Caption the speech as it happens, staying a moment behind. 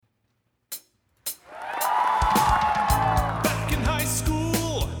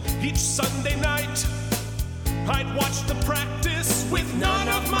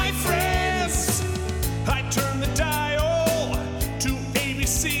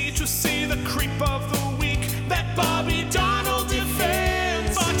me to see the creep of the week that Bobby Donald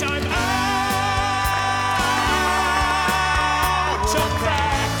defends. But I'm out of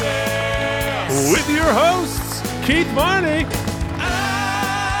practice. With your hosts, Keith Varney. Out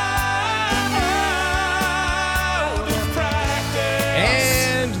of practice.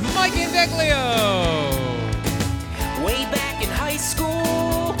 And Mike Indeglio. Way back in high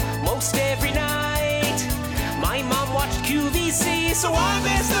school, most every night, my mom watched QVC, so I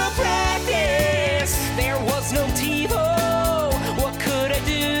missed the practice. There was no TiVo, what could I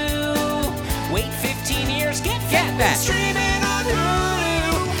do? Wait 15 years, get that. streaming on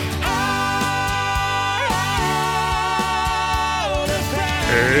Hulu. Out of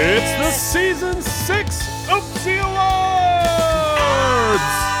practice. It's the Season 6 Oopsie Awards!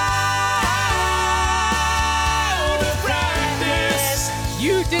 Out of practice.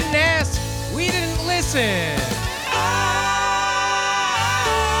 You didn't ask, we didn't listen. Out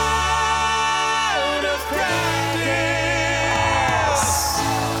of practice.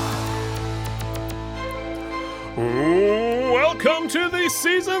 Welcome to the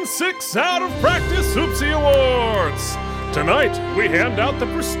Season 6 Out of Practice Oopsie Awards! Tonight, we hand out the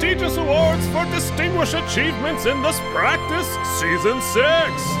prestigious awards for distinguished achievements in this practice Season 6,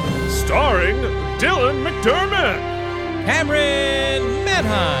 starring Dylan McDermott, Cameron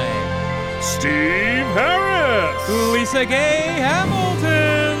Manheim. Steve Harris, Lisa Gay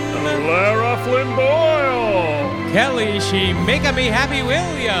Hamilton. Lara Flynn Boyle, Kelly She Make Me Happy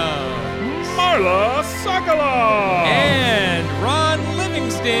Williams. Marla Sakala, And Ron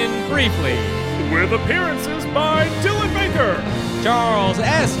Livingston briefly. with appearances by Dylan Baker, Charles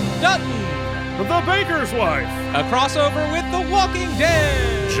S. Dutton. The Baker's Wife, A crossover with The Walking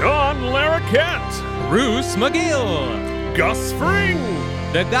Dead. John Larroquette, Bruce McGill. Gus Fring,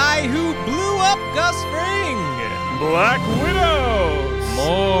 The guy who blew up Gus Fring. Black Widows,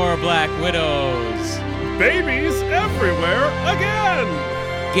 More Black Widows. Babies Everywhere Again,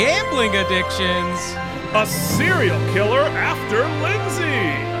 Gambling addictions. a serial killer after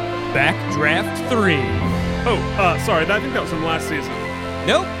Lindsay. Backdraft 3. Oh, sorry, I think that was from last season.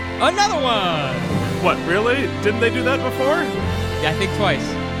 Nope, another one. What, really? Didn't they do that before? Yeah, I think twice.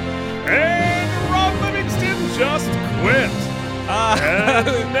 And Ron Livingston just quit.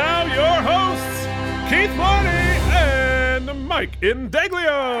 And now your hosts, Keith Varney and Mike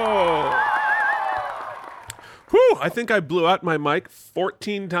Indeglio. Whew, I think I blew out my mic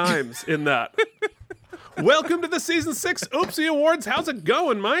 14 times in that. Welcome to the Season 6 Oopsie Awards. How's it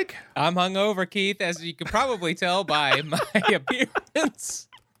going, Mike? I'm hungover, Keith, as you can probably tell by my appearance.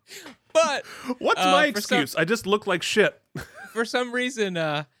 But What's my for excuse? I just look like shit. for some reason,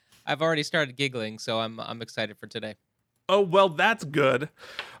 I've already started giggling, so I'm excited for today. Oh, well, that's good.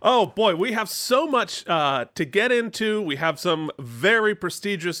 Oh, boy, we have so much to get into. We have some very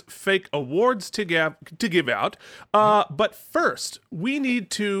prestigious fake awards to give out. But first, we need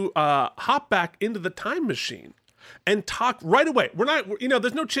to hop back into the time machine and talk right away. We're not,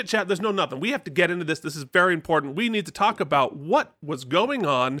 there's no chit-chat, there's no nothing. We have to get into this. This is very important. We need to talk about what was going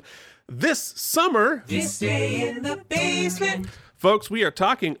on this summer. This day in the basement. Folks, we are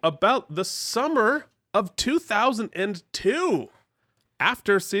talking about the summer of 2002.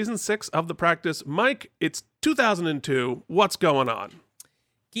 After season 6 of The Practice, Mike, it's 2002. What's going on?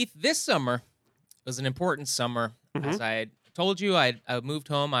 Keith, this summer was an important summer. As I had told you, I moved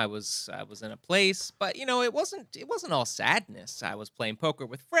home. I was in a place, but it wasn't all sadness. I was playing poker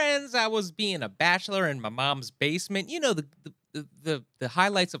with friends. I was being a bachelor in my mom's basement. The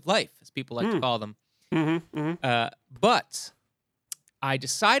highlights of life, as people like to call them. But I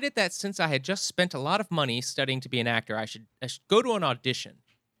decided that since I had just spent a lot of money studying to be an actor, I should go to an audition.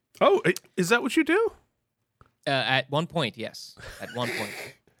 Oh, is that what you do? At one point, yes. At one point.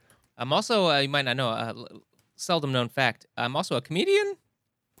 I'm also, you might not know, a seldom known fact, I'm also a comedian.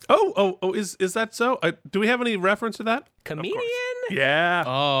 Oh, is that so? Do we have any reference to that? Comedian? Yeah.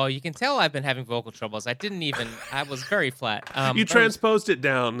 Oh, you can tell I've been having vocal troubles. I was very flat. You transposed it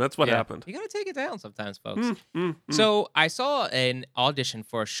down. That's what happened. You gotta take it down sometimes, folks. So I saw an audition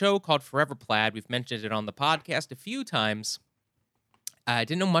for a show called Forever Plaid. We've mentioned it on the podcast a few times. I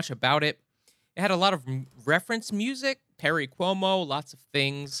didn't know much about it. It had a lot of reference music, Perry Como, lots of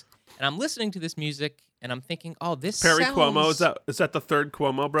things. And I'm listening to this music, and I'm thinking, oh, this Perry sounds... Cuomo, is that the third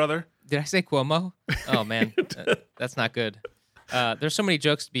Cuomo brother? Did I say Cuomo? Oh, man. That's not good. There's so many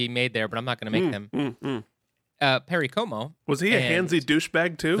jokes to be made there, but I'm not going to make them. Perry Como. Was he a handsy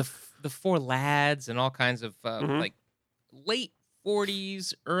douchebag, too? The Four Lads and all kinds of, like, late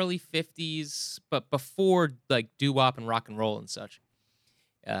 40s, early 50s, but before, like, doo-wop and rock and roll and such.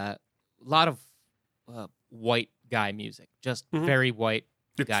 A lot of white guy music, just very white.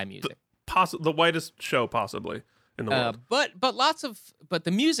 guy music. The whitest show possibly in the world. But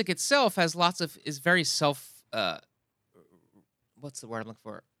the music itself is very self. What's the word I'm looking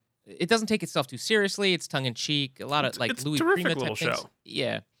for? It doesn't take itself too seriously. It's tongue in cheek. A lot of like it's Louis terrific Prima little type things. show.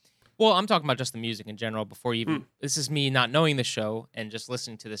 Yeah. Well, I'm talking about just the music in general. Before you even this is me not knowing the show and just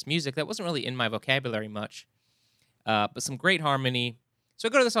listening to this music that wasn't really in my vocabulary much. But some great harmony. So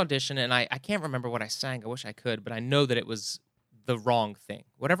I go to this audition and I can't remember what I sang. I wish I could, but I know that it was the wrong thing.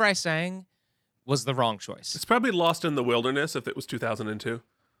 Whatever I sang was the wrong choice. It's probably Lost in the Wilderness if it was 2002.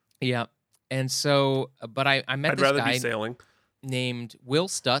 Yeah. And so, but I met I'd this rather guy be sailing. named Will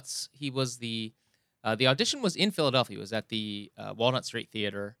Stutz. He was the audition was in Philadelphia. It was at the Walnut Street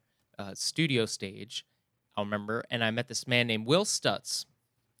Theater studio stage, I'll remember. And I met this man named Will Stutz,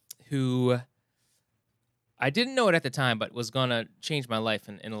 who I didn't know it at the time, but was going to change my life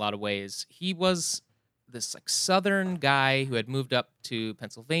in a lot of ways. He was this like Southern guy who had moved up to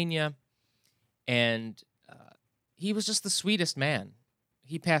Pennsylvania, and he was just the sweetest man.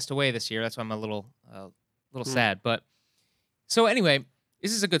 He passed away this year. That's why I'm a little sad. But so anyway,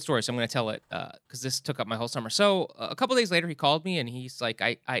 this is a good story, so I'm going to tell it because this took up my whole summer. So a couple days later, he called me and he's like,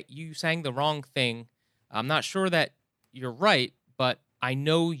 you sang the wrong thing. I'm not sure that you're right, but I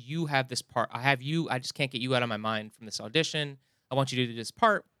know you have this part. I have you. I just can't get you out of my mind from this audition. I want you to do this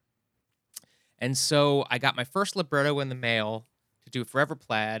part. And so I got my first libretto in the mail to do Forever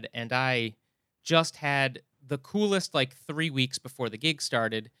Plaid, and I just had the coolest 3 weeks before the gig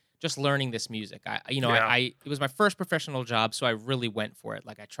started, just learning this music. It was my first professional job, so I really went for it.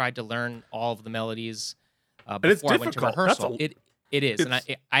 I tried to learn all of the melodies before I went to rehearsal. It is, and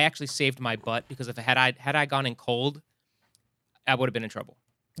I actually saved my butt because if had I gone in cold, I would have been in trouble.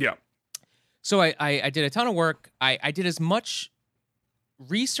 Yeah. So I did a ton of work. I did as much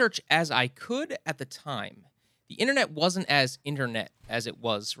research as I could at the time. The internet wasn't as internet as it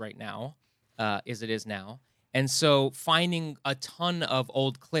was right now, as it is now. And so finding a ton of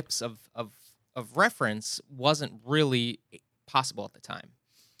old clips of reference wasn't really possible at the time.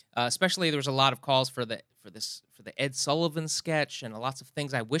 Especially there was a lot of calls for the Ed Sullivan sketch and lots of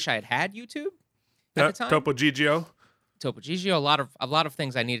things I wish I had YouTube at the time. Topo Gigio, a lot of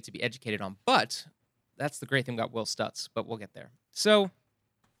things I needed to be educated on. But that's the great thing about Will Stutz. But we'll get there. So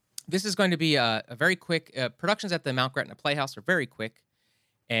this is going to be a very quick productions at the Mount Gretna Playhouse are very quick.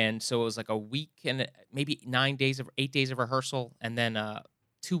 And so it was a week and maybe 8 days of rehearsal and then a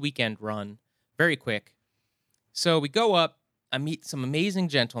 2-weekend run, very quick. So we go up, I meet some amazing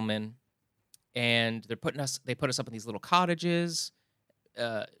gentlemen, and they put us up in these little cottages.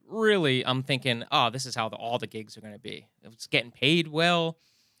 Really, I'm thinking, oh, this is how all the gigs are going to be. It's getting paid well.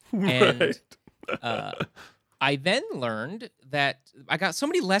 And I then learned that I got so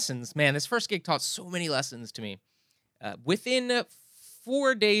many lessons. Man, this first gig taught so many lessons to me. Within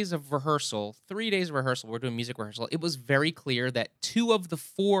 3 days of rehearsal, we're doing music rehearsal, it was very clear that 2 of the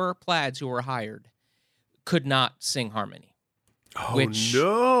 4 plaids who were hired could not sing harmony. Oh,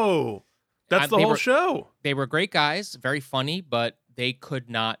 no. That's the whole show. They were great guys, very funny, but they could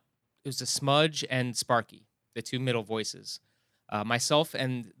not. It was a Smudge and Sparky, the 2 middle voices. Myself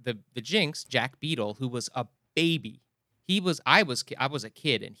and the Jinx, Jack Beadle, who was a baby. I was a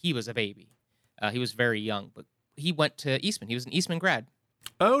kid, and he was a baby. He was very young, but he went to Eastman. He was an Eastman grad.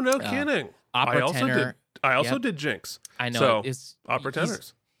 Oh, no kidding. Opera tenor. I also did Jinx. I know. So, opera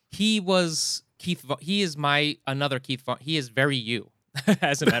tenors. He was Keith. He is another Keith. He is very you,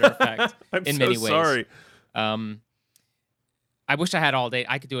 as a matter of fact, in many ways. Sorry. I wish I had all day.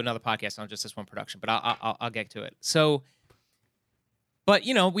 I could do another podcast on just this one production, but I'll get to it. So, but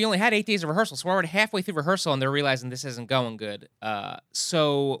we only had 8 days of rehearsal, so we're already halfway through rehearsal, and they're realizing this isn't going good.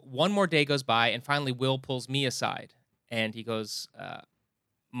 So one more day goes by, and finally Will pulls me aside, and he goes,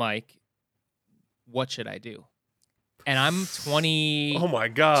 "Mike, what should I do?" And I'm 20. Oh my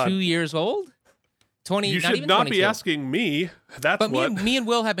God. 2 years old. 20. You not should even not 22. be asking me. That's but what. me and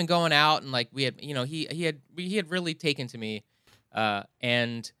Will had been going out, and we had, he had really taken to me,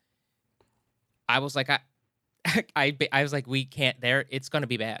 and I was like, I was like, we can't. It's gonna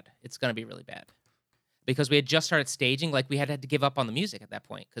be bad. It's gonna be really bad, because we had just started staging. We had to give up on the music at that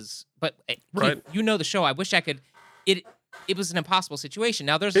point. Right. The show. I wish I could. It was an impossible situation.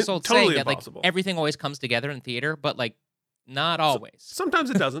 Now there's this old totally saying that impossible. everything always comes together in theater, but not always. Sometimes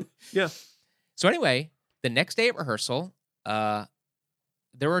it doesn't. Yeah. So anyway, the next day at rehearsal, there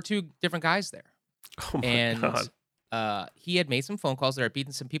were 2 different guys there. Oh my God. He had made some phone calls. There had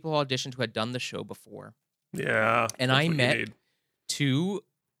been some people who auditioned who had done the show before. Yeah. And that's I what you met need. 2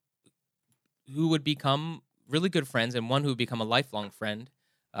 who would become really good friends, and one who would become a lifelong friend.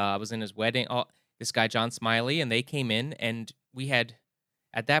 I was in his wedding. This guy, John Smiley, and they came in, and we had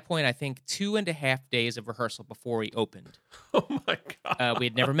At that point, I think 2.5 days of rehearsal before we opened. Oh my God. We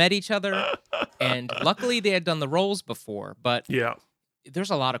had never met each other, and luckily they had done the roles before. But Yeah. there's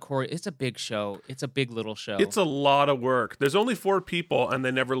a lot of choreo. It's a big show. It's a big little show. It's a lot of work. There's only 4 people, and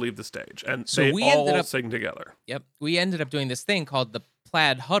they never leave the stage, and So they we all ended up- sing together. Yep. We ended up doing this thing called the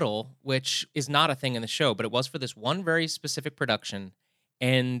Plaid Huddle, which is not a thing in the show, but it was for this one very specific production.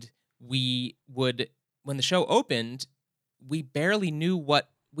 And we would, when the show opened, we barely knew what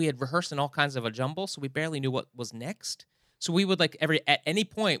we had rehearsed in all kinds of a jumble, so we barely knew what was next. So we would at any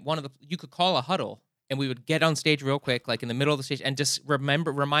point, you could call a huddle, and we would get on stage real quick, like in the middle of the stage, and just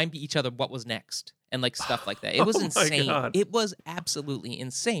remind each other what was next, and like stuff like that. It was Oh my insane. God. It was absolutely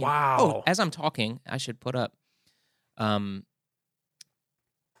insane. Wow. Oh, as I'm talking, I should put up.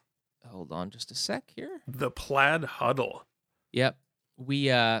 Hold on, just a sec here. The Plaid Huddle. Yep, we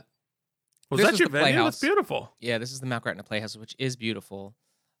Was This that was your the venue? Playhouse. That's beautiful. Yeah, this is the Mount Gretna Playhouse, which is beautiful.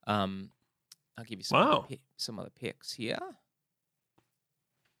 I'll give you some Wow. some other pics here.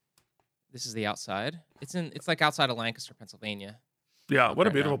 This is the outside. It's like outside of Lancaster, Pennsylvania. Yeah, what a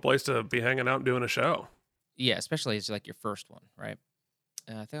Right beautiful now. place to be hanging out and doing a show. Yeah, especially as like your first one, right?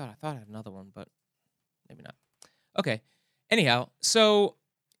 I thought I had another one, but maybe not. Okay. Anyhow, so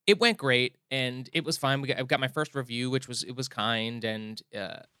it went great and it was fine. I got my first review, which was kind, and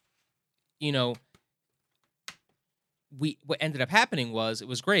you know, what ended up happening was it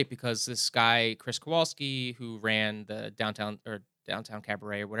was great because this guy Chris Kowalski, who ran the downtown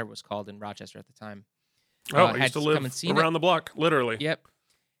cabaret or whatever it was called in Rochester at the time. Oh, I had used to come live and seen around the block, literally. Yep.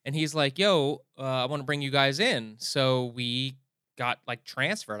 And he's like, yo, I want to bring you guys in. So we got like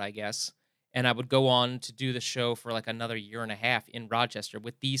transferred, I guess. And I would go on to do the show for like another 1.5 years in Rochester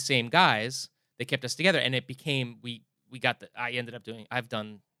with these same guys. They kept us together. And it became, I've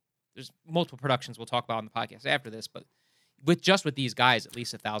done, there's multiple productions we'll talk about on the podcast after this, but with these guys, at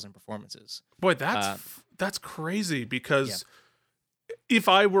least 1,000 performances. Boy, that's crazy because if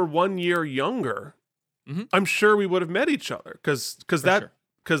I were 1 year younger, Mhm. I'm sure we would have met each other because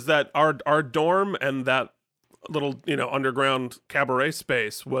our dorm and that little underground cabaret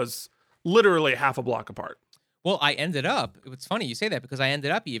space was literally half a block apart. Well, I ended up, it's funny you say that because I ended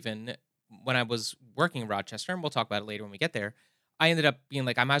up even when I was working in Rochester, and we'll talk about it later when we get there, I ended up being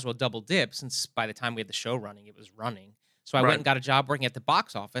like, I might as well double dip since by the time we had the show running, it was running. So I Right. went and got a job working at the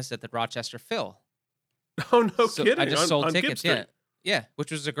box office at the Rochester Phil. Oh, no So kidding. I just sold on Gibb tickets, Street. yeah,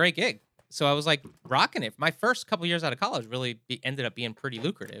 which was a great gig. So I was like rocking it. My first couple years out of college really ended up being pretty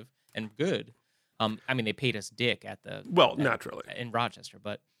lucrative and good. I mean, they paid us dick Naturally. in Rochester,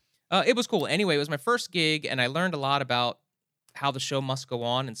 but it was cool. Anyway, it was my first gig, and I learned a lot about how the show must go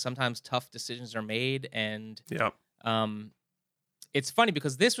on, and sometimes tough decisions are made. And Yeah. it's funny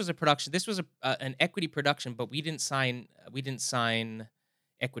because this was a production. This was an equity production, but we didn't sign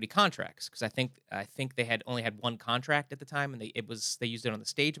equity contracts because I think they had only had one contract at the time, and they used it on the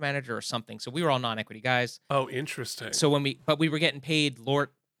stage manager or something. So we were all non-equity guys. Oh, interesting. So we were getting paid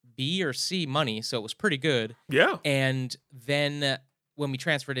Lort B or C money, so it was pretty good. Yeah. And then when we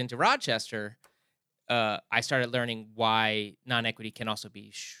transferred into Rochester, I started learning why non-equity can also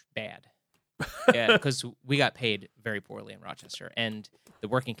be bad. Yeah, because we got paid very poorly in Rochester, and the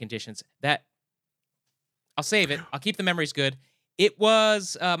working conditions. That I'll save it. I'll keep the memories good. It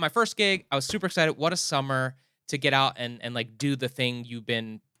was my first gig. I was super excited. What a summer to get out and like do the thing you've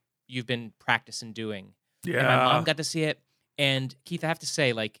been practicing doing. Yeah. And my mom got to see it. And Keith, I have to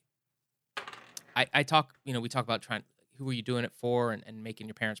say, like, we talk about who are you doing it for and making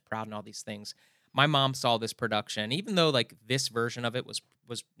your parents proud and all these things. My mom saw this production, even though like this version of it was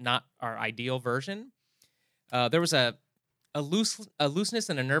not our ideal version. There was a looseness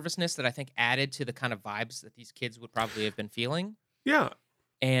and a nervousness that I think added to the kind of vibes that these kids would probably have been feeling. Yeah.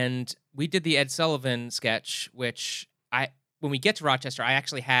 And we did the Ed Sullivan sketch, which when we get to Rochester, I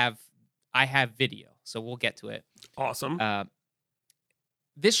actually have video, so we'll get to it. Awesome.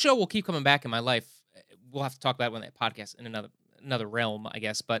 This show will keep coming back in my life. We'll have to talk about it when that podcast in another realm, I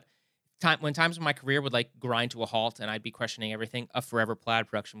guess. But when times in my career would like grind to a halt and I'd be questioning everything, a Forever Plaid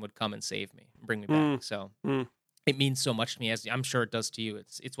production would come and save me and bring me back. So it means so much to me, as I'm sure it does to you.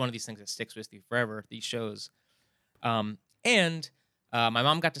 It's one of these things that sticks with you forever. These shows, and my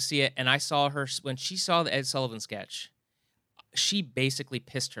mom got to see it, and I saw her when she saw the Ed Sullivan sketch. She basically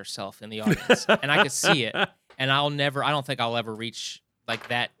pissed herself in the audience, and I could see it. And I don't think I'll ever reach like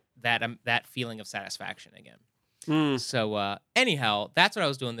that feeling of satisfaction again. So anyhow, that's what I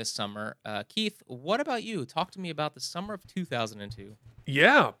was doing this summer. Keith, what about you? Talk to me about the summer of 2002.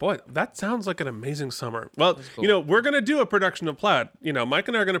 Yeah, boy, that sounds like an amazing summer. Well, cool. we're going to do a production of Plaid. Mike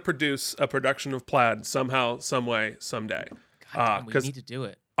and I are going to produce a production of Plaid somehow, some way, someday. God, we 'cause need to do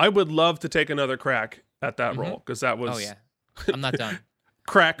it. I would love to take another crack at that role because that was Oh yeah, I'm not done.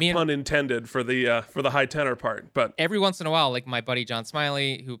 crack Me and- pun intended for the high tenor part. But Every once in a while, like my buddy John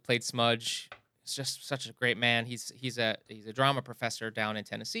Smiley, who played Smudge, is just such a great man. He's a drama professor down in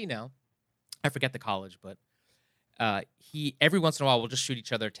Tennessee now. I forget the college, but he every once in a while we'll just shoot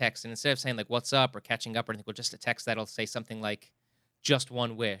each other a text, and instead of saying like "What's up" or catching up or anything, we'll just a text that'll say something like "Just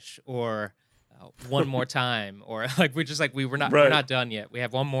one wish" or "One more time," or like we're not done yet. We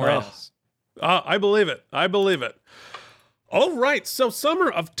have one more else. I believe it. I believe it. All right, so summer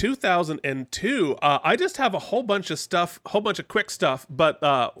of 2002. I just have a whole bunch of quick stuff. But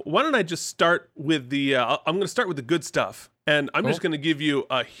why don't I just start with the? I'm going to start with the good stuff, and I'm just going to give you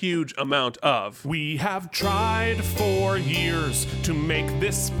a huge amount of. We have tried for years to make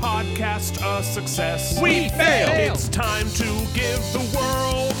this podcast a success. We failed. It's time to give the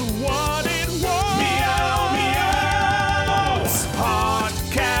world what it wants. Meow, meow. Hot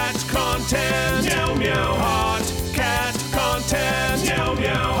cat content. Meow, meow. Hot cat content. Meow,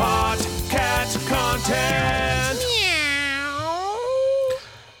 meow. Hot cat content.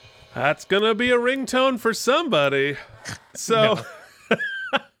 That's going to be a ringtone for somebody. So,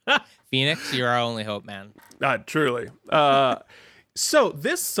 Phoenix, you're our only hope, man. Truly. So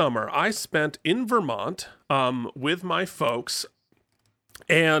this summer I spent in Vermont with my folks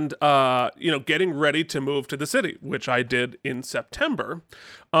and, getting ready to move to the city, which I did in September.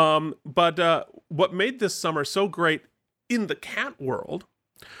 But what made this summer so great in the cat world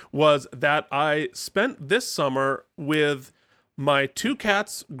was that I spent this summer with my two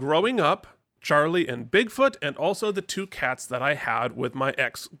cats growing up, Charlie and Bigfoot, and also the two cats that I had with my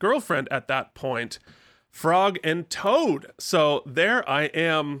ex-girlfriend at that point, Frog and Toad. So there I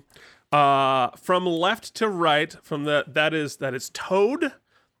am, from left to right, that is Toad,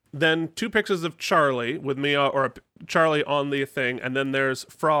 then two pictures of Charlie with me, or Charlie on the thing, and then there's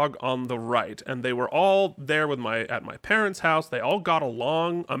Frog on the right. And they were all there at my parents' house. They all got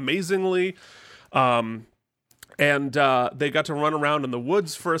along amazingly. And they got to run around in the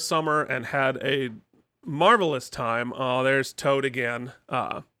woods for a summer and had a marvelous time. Oh, there's Toad again.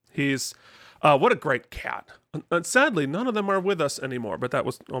 He's what a great cat. And sadly, none of them are with us anymore, but that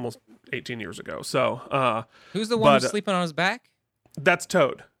was almost 18 years ago. So Who's the one who's sleeping on his back? that's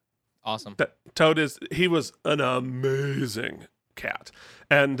Toad. Awesome. Toad he was an amazing cat.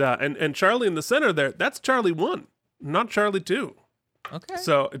 And Charlie in the center there, that's Charlie 1, not Charlie 2. Okay.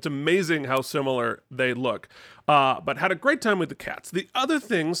 So it's amazing how similar they look. But had a great time with the cats. The other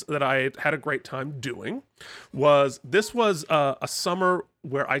things that I had a great time doing was a summer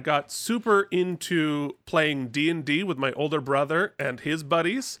where I got super into playing D&D with my older brother and his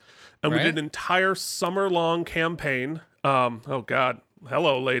buddies. And we did an entire summer-long campaign. Oh, God.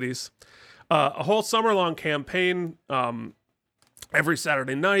 Hello, ladies. A whole summer-long campaign every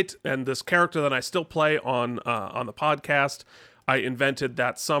Saturday night. And this character that I still play on the podcast, I invented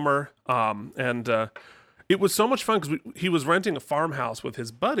that summer. It was so much fun because he was renting a farmhouse with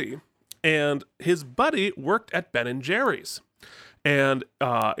his buddy, and his buddy worked at Ben & Jerry's. And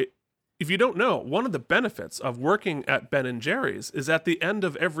if you don't know, one of the benefits of working at Ben & Jerry's is at the end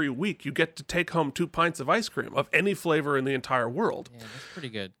of every week, you get to take home 2 pints of ice cream of any flavor in the entire world. Yeah, that's pretty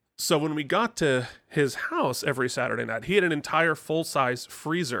good. So when we got to his house every Saturday night, he had an entire full-size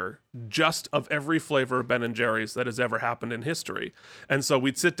freezer just of every flavor of Ben & Jerry's that has ever happened in history. And so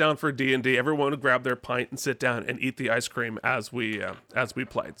we'd sit down for D&D. Everyone would grab their pint and sit down and eat the ice cream as we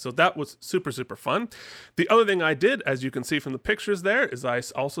played. So that was super, super fun. The other thing I did, as you can see from the pictures there, is I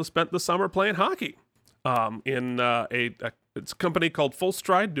also spent the summer playing hockey in it's a company called Full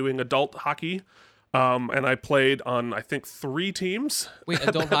Stride doing adult hockey. And I played on, I think, 3 teams. Wait,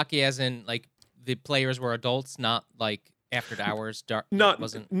 adult hockey as in, like, the players were adults, not, like, after hours?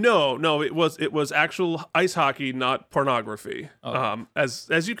 No, it was actual ice hockey, not pornography. Okay.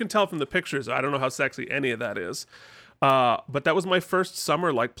 As you can tell from the pictures, I don't know how sexy any of that is. But that was my first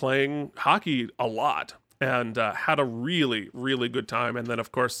summer, like, playing hockey a lot. And had a really, really good time. And then,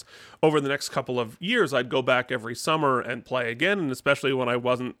 of course, over the next couple of years, I'd go back every summer and play again. And especially when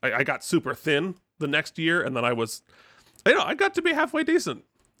I got super thin the next year. And then I got to be halfway decent.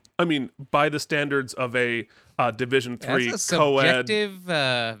 I mean, by the standards of a Division III co-ed.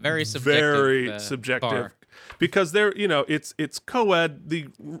 Very subjective. Bar. Because it's co-ed. The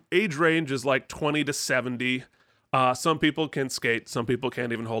age range is like 20 to 70. Some people can skate, some people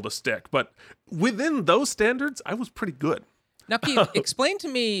can't even hold a stick. But within those standards, I was pretty good. Now, Keith, explain to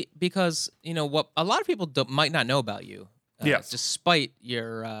me, because what a lot of people might not know about you. Yes. Despite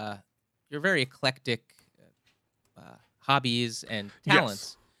your very eclectic hobbies and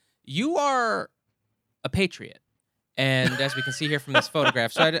talents, you are a patriot, And as we can see here from this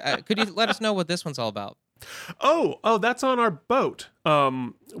photograph, so could you let us know what this one's all about? Oh, that's on our boat.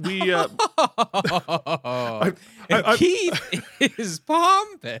 We Keith is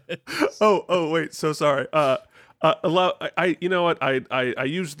pompous. Wait, so sorry. You know what? I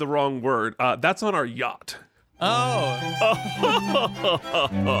used the wrong word. That's on our yacht. Oh.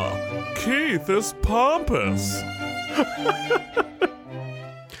 Keith is pompous.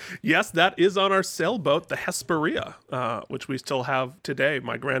 Yes, that is on our sailboat, the Hesperia, which we still have today.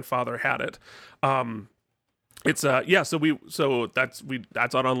 My grandfather had it. It's so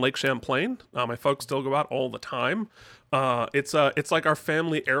that's out on Lake Champlain. My folks still go out all the time. It's like our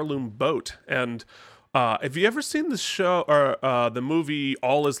family heirloom boat. And have you ever seen the show or the movie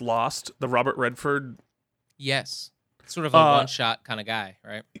All Is Lost? The Robert Redford. Yes. Sort of a one-shot kind of guy,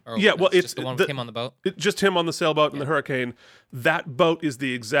 right? Or Yeah, well, it's just the one with him on the boat. Just him on the sailboat in the hurricane. That boat is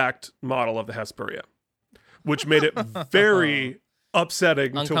the exact model of the Hesperia, which made it very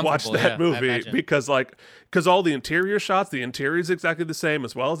upsetting to watch that movie because all the interior shots, the interior is exactly the same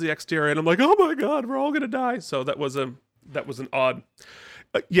as well as the exterior, and I'm like, oh my god, we're all gonna die. So that was an odd.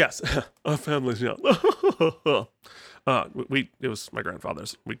 Yes, a family's yacht. It was my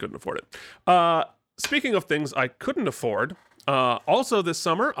grandfather's. We couldn't afford it. Speaking of things I couldn't afford, also this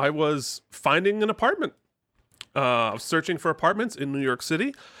summer I was finding an apartment. Searching for apartments in New York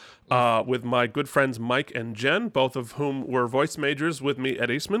City with my good friends Mike and Jen, both of whom were voice majors with me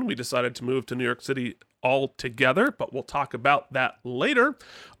at Eastman. We decided to move to New York City all together, but we'll talk about that later.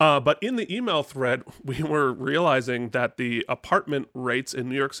 But in the email thread, we were realizing that the apartment rates in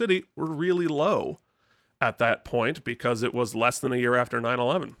New York City were really low at that point because it was less than a year after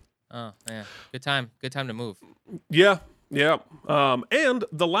 9/11. Oh, yeah. Good time to move. Yeah. And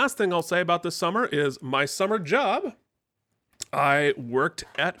the last thing I'll say about this summer is my summer job. I worked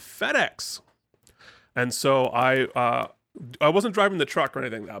at FedEx. And so I wasn't driving the truck or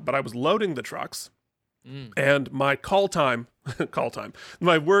anything, but I was loading the trucks. And my call time,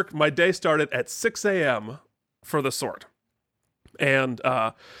 my day started at 6 a.m. for the sort. And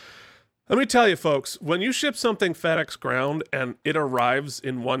let me tell you, folks, when you ship something FedEx ground and it arrives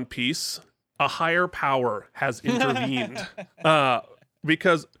in one piece, a higher power has intervened.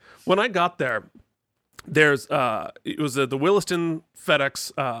 Because when I got there, it was the Williston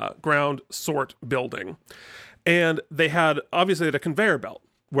FedEx ground sort building. And they had a conveyor belt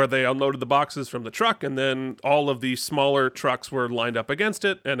where they unloaded the boxes from the truck, and then all of the smaller trucks were lined up against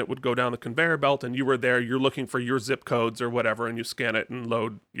it, and it would go down the conveyor belt, and you were there, you're looking for your zip codes or whatever, and you scan it and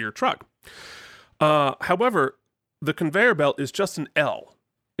load your truck. However, the conveyor belt is just an L.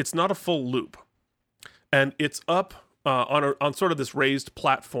 It's not a full loop. And it's up on sort of this raised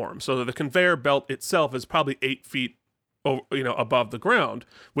platform. So the conveyor belt itself is probably 8 feet above the ground,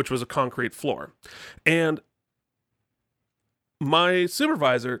 which was a concrete floor. And my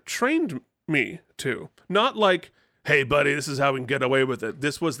supervisor trained me to, not like, hey, buddy, this is how we can get away with it.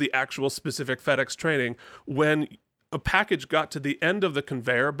 This was the actual specific FedEx training. When a package got to the end of the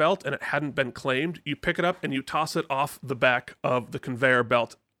conveyor belt and it hadn't been claimed, you pick it up and you toss it off the back of the conveyor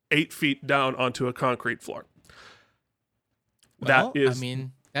belt 8 feet down onto a concrete floor.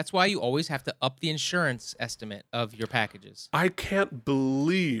 That's why you always have to up the insurance estimate of your packages. I can't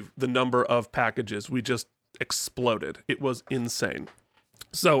believe the number of packages we just exploded. It was insane.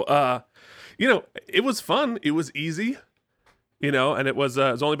 So, it was fun. It was easy, and it was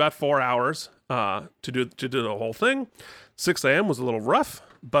only about 4 hours to do the whole thing. 6 a.m. was a little rough,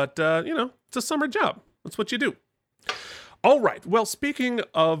 but, it's a summer job. That's what you do. All right. Well, speaking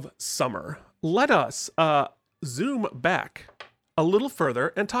of summer, let us zoom back a little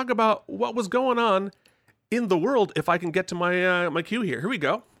further and talk about what was going on in the world. If I can get to my cue here. Here we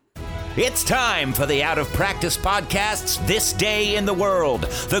go. It's time for the Out of Practice Podcast's This Day in the World.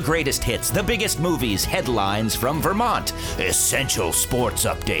 The greatest hits, the biggest movies, headlines from Vermont, essential sports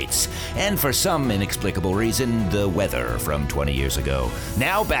updates, and for some inexplicable reason, the weather from 20 years ago.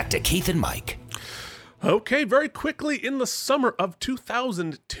 Now back to Keith and Mike. Okay, very quickly, in the summer of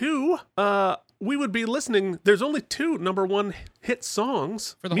 2002, we would be listening. There's only 2 number 1 hit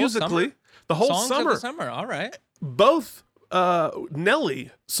songs for the musically. Whole summer? The whole songs summer. Of the summer, all right. Both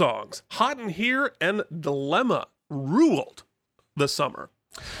Nelly songs, Hot in Here and Dilemma, ruled the summer.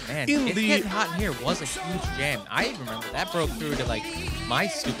 Man, Getting Hot in Here was a huge jam. I remember that broke through to my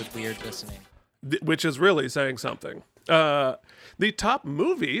stupid weird listening. Which is really saying something. The top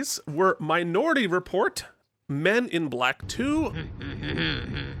movies were Minority Report, Men in Black 2,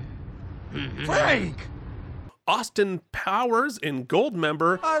 Frank! Austin Powers in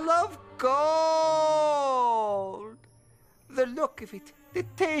Goldmember. I love gold. The look of it, The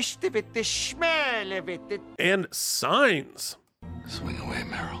taste of it, the smell of it, And Signs, Swing away,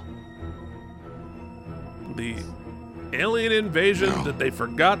 Meryl. the alien invasion that they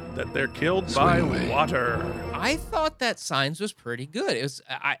forgot that they're killed by away. water. I thought that Signs was pretty good. It was.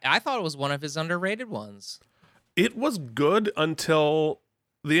 I thought it was one of his underrated ones. It was good until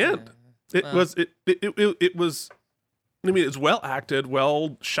the end. It was. I mean, it's well acted,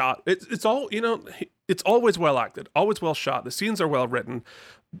 well shot. It's all, you know. It's always well acted, always well shot. The scenes are well written.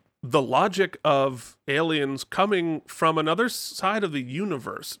 The logic of aliens coming from another side of the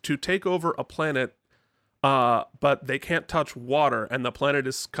universe to take over a planet, but they can't touch water, and the planet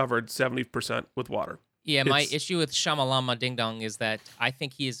is covered 70% with water. Yeah, my It's- issue with Shyamalama Ding Dong is that I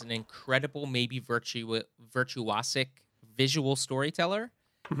think he is an incredible, maybe virtuosic visual storyteller.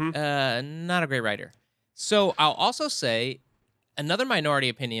 Not a great writer. So I'll also say another minority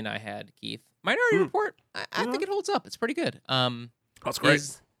opinion I had, Keith. Minority Report, I think it holds up. It's pretty good. That's great.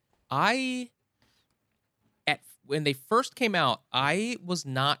 When they first came out, I did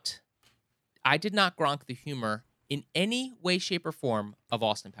not grok the humor in any way, shape, or form of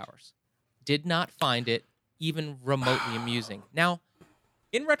Austin Powers. Did not find it even remotely amusing. Now,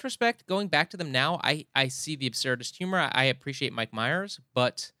 in retrospect, going back to them now, I see the absurdist humor. I appreciate Mike Myers,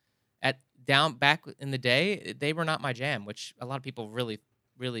 but back in the day, they were not my jam, which a lot of people really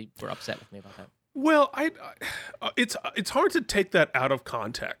were upset with me about that. Well, it's hard to take that out of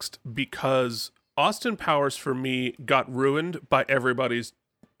context because Austin Powers for me got ruined by everybody's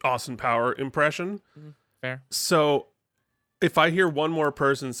Austin Power impression. Fair. So if I hear one more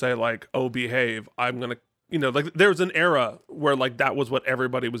person say like, "Oh, behave," I'm gonna, like there was an era where like that was what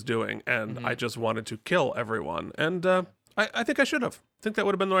everybody was doing, and I just wanted to kill everyone, and I think I should have. I think that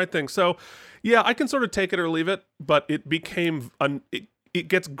would have been the right thing. So, yeah, I can sort of take it or leave it, but it became it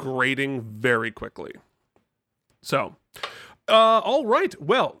gets grating very quickly. So, all right.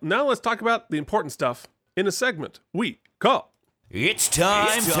 Well, now let's talk about the important stuff in a segment we call. It's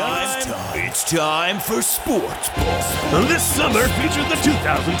time for sports ball. This summer featured the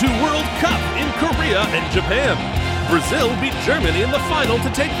 2002 World Cup in Korea and Japan. Brazil beat Germany in the final to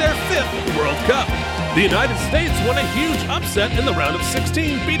take their 5th World Cup. The United States won a huge upset in the round of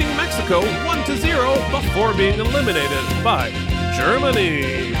 16, beating Mexico 1-0 before being eliminated by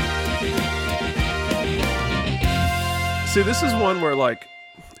Germany. See, this is one where, like,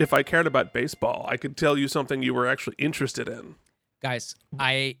 if I cared about baseball, I could tell you something you were actually interested in. Guys,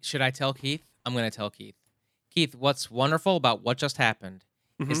 should I tell Keith? I'm going to tell Keith. Keith, what's wonderful about what just happened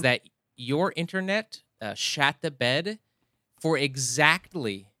is that your internet shat the bed for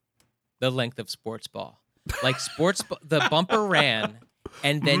exactly the length of sports ball. Like the bumper ran,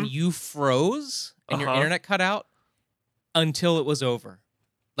 and then you froze, and your internet cut out until it was over,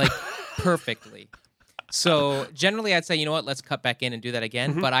 like perfectly. So generally, I'd say, you know what? Let's cut back in and do that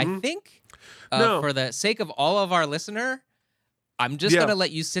again. But I think, for the sake of all of our listener, I'm just gonna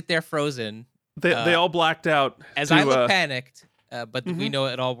let you sit there frozen. They all blacked out. As I look panicked, but we know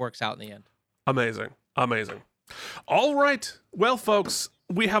it all works out in the end. Amazing. All right. Well, folks,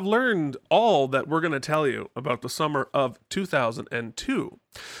 we have learned all that we're going to tell you about the summer of 2002.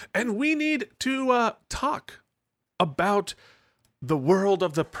 And we need to talk about the world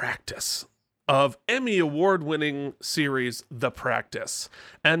of The Practice, of Emmy Award-winning series The Practice.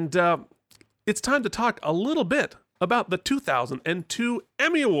 And it's time to talk a little bit about the 2002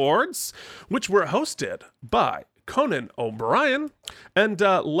 Emmy Awards, which were hosted by Conan O'Brien. And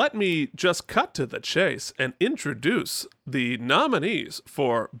let me just cut to the chase and introduce the nominees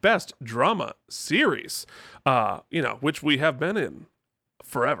for Best Drama Series, which we have been in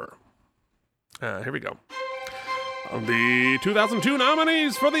forever. Here we go. The 2002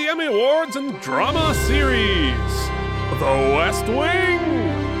 nominees for the Emmy Awards in Drama Series: The West Wing,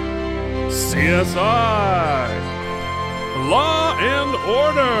 CSI, Law and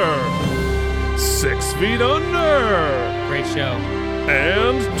Order, 6 Feet Under, Great show.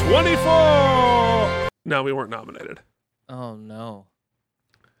 and 24. No, we weren't nominated. Oh no.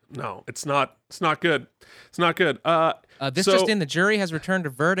 No, it's not good. It's not good. This so- just in: the jury has returned a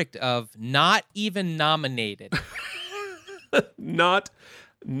verdict of not even nominated. Not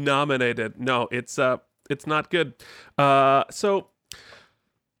nominated. No, it's not good. So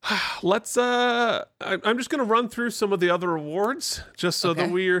let's I'm just gonna run through some of the other awards just so that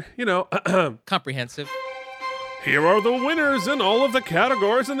Okay. we're Comprehensive. here are the winners in all of the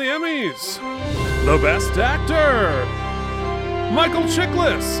categories in the Emmys. The Best Actor, Michael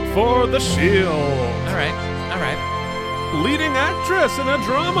Chiklis for The Shield. All right. Leading Actress in a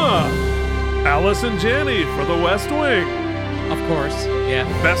Drama, Allison Janney for The West Wing. Of course. Yeah.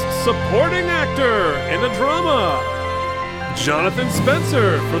 Best Supporting Actor in a Drama, Jonathan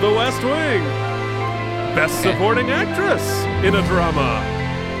Spencer for The West Wing. Best Supporting Actress in a Drama.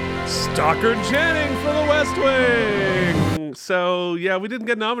 Stockard Channing for The West Wing. So, yeah, we didn't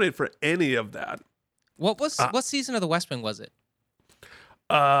get nominated for any of that. What season of The West Wing was it?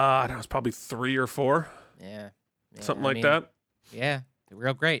 I don't know, it was probably 3 or 4. Yeah. Something like that. Yeah,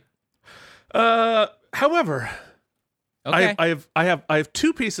 real great. However, Okay. I have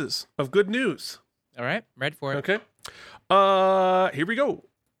 2 pieces of good news. All right, ready for it. Okay. Here we go.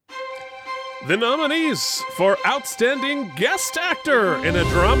 The nominees for Outstanding Guest Actor in a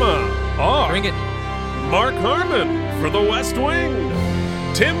Drama are Bring it. Mark Harmon for The West Wing,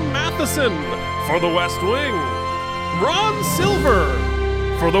 Tim Matheson for The West Wing, Ron Silver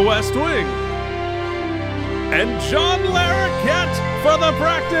for The West Wing, and John Larroquette for The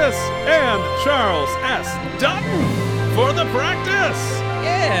Practice, and Charles S. Dutton for The Practice.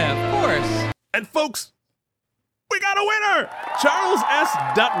 Yeah, of course. And folks, we got a winner! Charles S.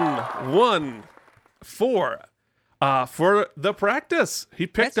 Dutton won for The Practice. He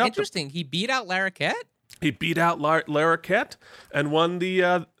picked That's up interesting. He beat out Larroquette? He beat out Larroquette and won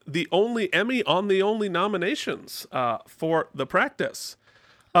the only Emmy on the only nominations for The Practice.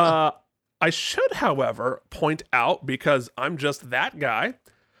 I should, however, point out, because I'm just that guy,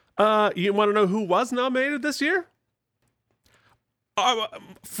 you want to know who was nominated this year?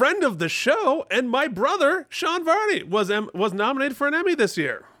 Friend of the show and my brother, Sean Varney, was nominated for an Emmy this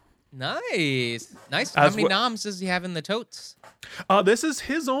year. Nice. How many noms does he have in the totes? This is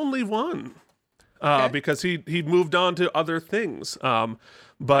his only one. Okay. Because he moved on to other things.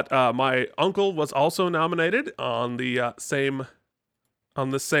 But my uncle was also nominated on the same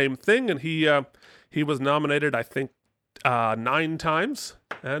thing, and he was nominated, I think, 9 times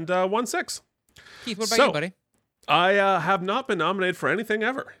and won 6. Keith, what about you, buddy? I have not been nominated for anything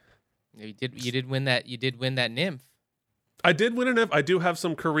ever. You did win that. You did win that nymph. I did win an F. I do have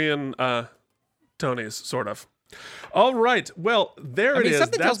some Korean Tonys, sort of. All right. Well, it is.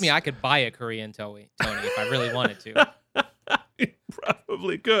 Something tells me I could buy a Korean Tony if I really wanted to. You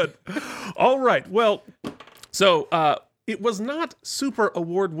probably could. All right. Well, so it was not super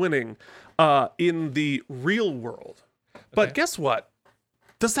award winning in the real world. But guess what?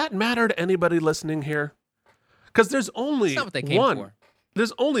 Does that matter to anybody listening here? Because there's only not what they came one. for.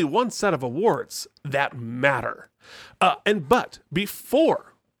 There's only one set of awards that matter. But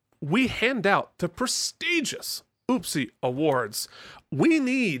before we hand out the prestigious Oopsie Awards, we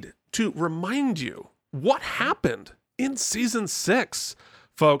need to remind you what happened in season 6.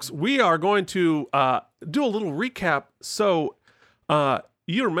 Folks, we are going to do a little recap so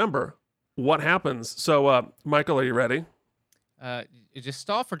you remember what happens. So, Michael, are you ready? Just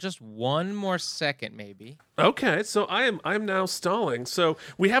stall for just one more second, maybe. Okay, so I'm now stalling. So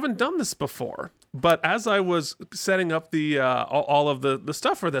we haven't done this before, but as I was setting up the all of the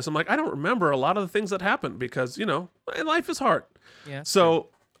stuff for this, I'm like, I don't remember a lot of the things that happened because life is hard. Yeah. So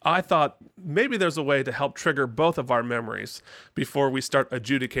I thought maybe there's a way to help trigger both of our memories before we start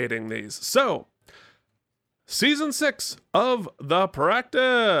adjudicating these. So, season 6 of The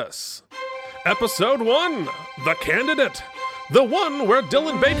Practice, episode 1, The Candidate. The one where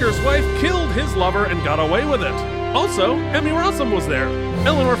Dylan Baker's wife killed his lover and got away with it. Also, Emmy Rossum was there.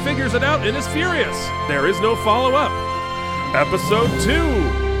 Eleanor figures it out and is furious. There is no follow-up. Episode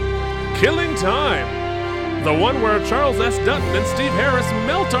 2, Killing Time. The one where Charles S. Dutton and Steve Harris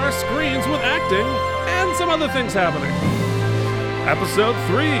melt our screens with acting and some other things happening. Episode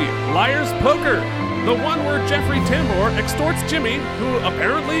 3, Liar's Poker. The one where Jeffrey Tambor extorts Jimmy, who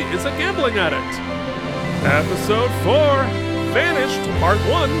apparently is a gambling addict. Episode 4, Vanished, Part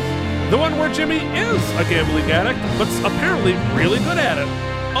 1, the one where Jimmy is a gambling addict, but apparently really good at it.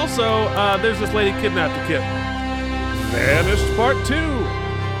 Also, there's this lady kidnapped a kid. Vanished, Part 2,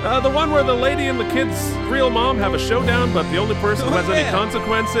 the one where the lady and the kid's real mom have a showdown, but the only person who has any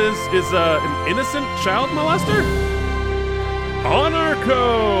consequences is an innocent child molester. Honor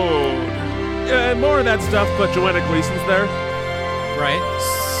Code. And more of that stuff, but Joanna Gleason's there. Right.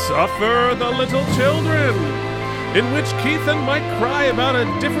 Suffer the Little Children, in which Keith and Mike cry about a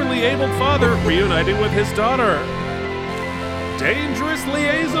differently abled father reuniting with his daughter. Dangerous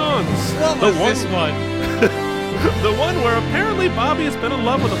Liaisons. What was this one? The one where apparently Bobby has been in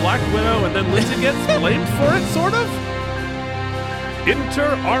love with a Black Widow and then Lindsay gets blamed for it, sort of.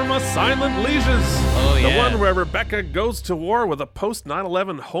 Inter Arma Silent Lieges. Oh, yeah. The one where Rebecca goes to war with a post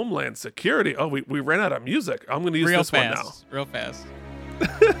 9/11 Homeland Security. Oh, we ran out of music. I'm going to use this one now. Real fast.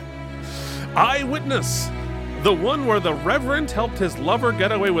 Eyewitness. The one where the Reverend helped his lover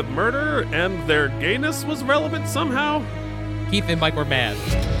get away with murder and their gayness was relevant somehow. Keith and Mike were mad.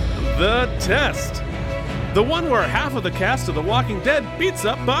 The Test. The one where half of the cast of The Walking Dead beats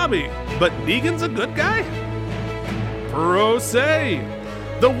up Bobby, but Negan's a good guy? Pro Se.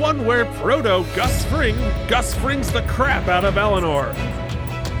 The one where Proto Gus Frings the crap out of Eleanor.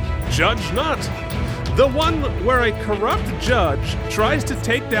 Judge Not. The one where a corrupt judge tries to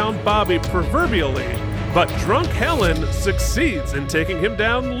take down Bobby proverbially, but drunk Helen succeeds in taking him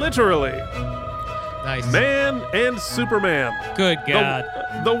down literally. Nice. Man and Superman. Good God.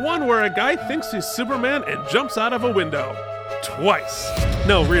 The one where a guy thinks he's Superman and jumps out of a window. Twice.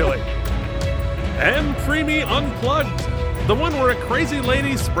 No, really. And Preemie Unplugged. The one where a crazy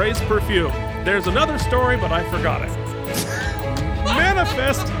lady sprays perfume. There's another story, but I forgot it.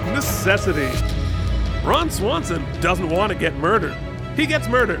 Manifest Necessity. Ron Swanson doesn't want to get murdered. He gets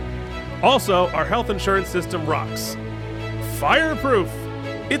murdered. Also, our health insurance system rocks. Fireproof.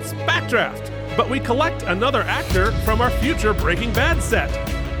 It's Backdraft, but we collect another actor from our future Breaking Bad set.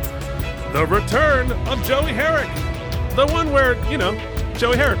 The Return of Joey Herrick. The one where,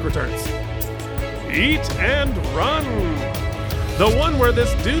 Joey Herrick returns. Eat and Run. The one where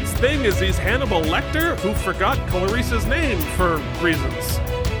this dude's thing is he's Hannibal Lecter who forgot Clarice's name for reasons.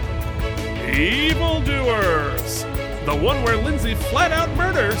 Evildoers. The one where Lindsay flat out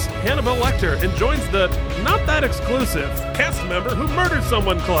murders Hannibal Lecter and joins the not that exclusive cast member who murdered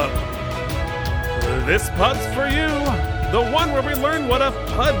someone club. This pud's for you. The one where we learn what a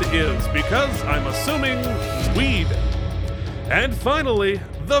pud is because I'm assuming weed. And finally,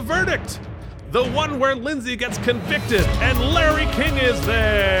 The Verdict. The one where Lindsay gets convicted and Larry King is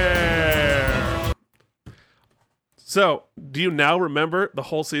there. So, do you now remember the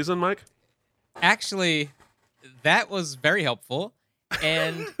whole season, Mike? Actually, that was very helpful.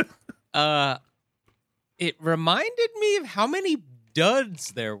 And it reminded me of how many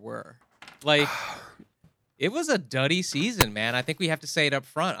duds there were. Like, it was a duddy season, man. I think we have to say it up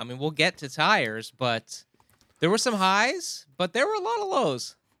front. I mean, we'll get to tires, but there were some highs, but there were a lot of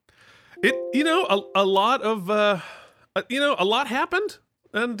lows. A lot of, a lot happened,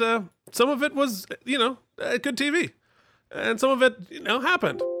 and some of it was, good TV, and some of it,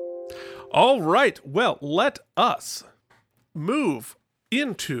 happened. All right, well, let us move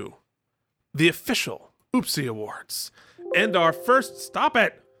into the official Oopsie Awards, and our first, stop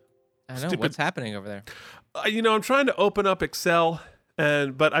it. I know, what's happening over there? I'm trying to open up Excel,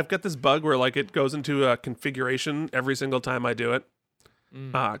 but I've got this bug where, it goes into a configuration every single time I do it.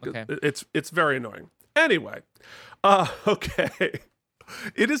 Okay. It's very annoying. Anyway, okay.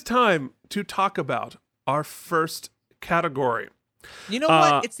 It is time to talk about our first category. You know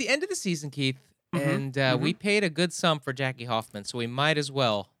what? It's the end of the season, Keith, and we paid a good sum for Jackie Hoffman, so we might as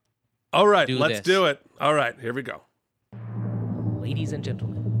well. All right, let's do it. All right, here we go. Ladies and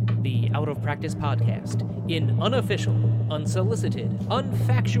gentlemen, the Out of Practice podcast, in unofficial, unsolicited,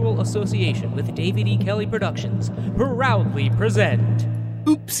 unfactual association with David E. Kelly Productions, proudly present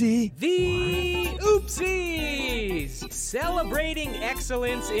Oopsie. The Oopsies! Celebrating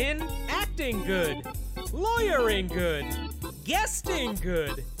excellence in acting good, lawyering good, guesting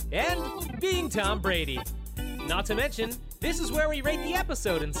good, and being Tom Brady. Not to mention, this is where we rate the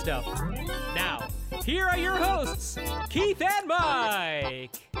episode and stuff. Now, here are your hosts, Keith and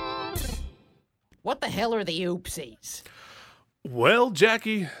Mike. What the hell are the Oopsies? Well,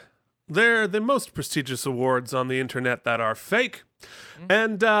 Jackie, they're the most prestigious awards on the internet that are fake.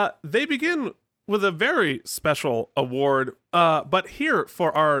 And they begin with a very special award. But here,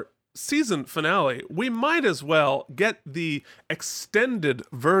 for our season finale, we might as well get the extended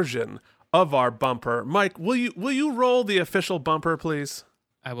version of our bumper. Mike, will you roll the official bumper, please?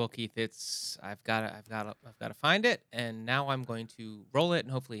 I will, Keith. I've got to find it, and now I'm going to roll it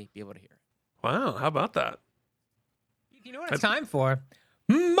and hopefully be able to hear it. Wow, how about that? You know what it's time for?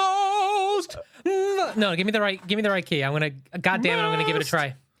 Most. No, give me the right key. I'm gonna. God damn it! I'm gonna give it a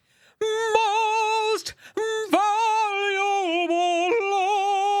try. Most valuable.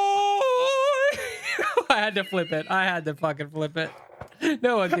 I had to flip it. I had to fucking flip it.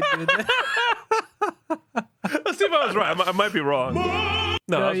 No one can do that. Let's see if I was right. I might be wrong.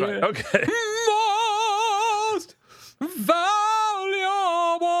 No, I was right. Okay. Most valuable.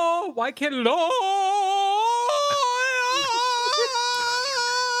 Why can't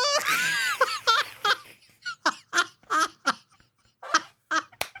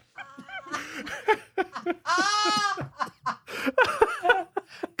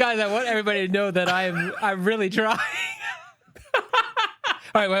Guys, I want everybody to know that I'm really trying. All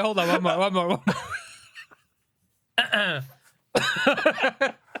right, wait, hold on. One more.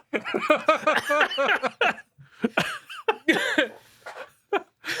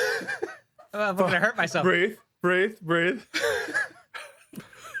 I'm gonna hurt myself. Breathe.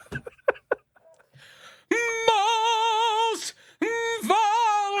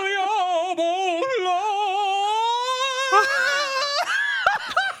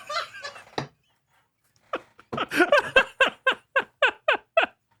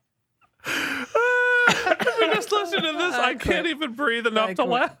 into this? I can't even breathe enough to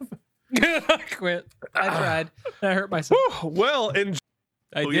laugh. I quit. I tried. I hurt myself. Well, I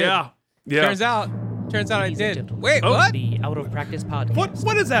did. yeah. Turns out I Ladies and did. gentlemen, Wait, what? The Out of Practice podcast.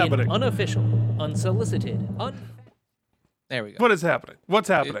 What is happening? In unofficial, unsolicited, There we go. What is happening? What's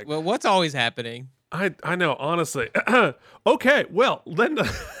happening? Well, what's always happening? I know, honestly. Okay, well, let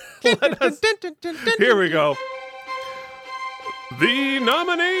us. Here we go. The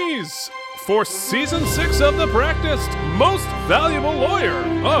nominees for Season 6 of The Practiced Most Valuable Lawyer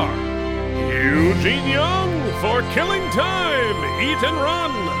are Eugene Young for Killing Time, Eat and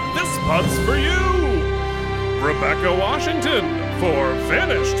Run, This Pud's for You. Rebecca Washington for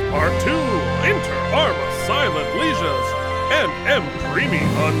Vanished Part 2, Inter Arma Silent Legions, and M. Preemy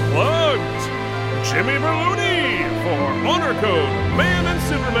Unplugged. Jimmy Berluni for Honor Code, Man and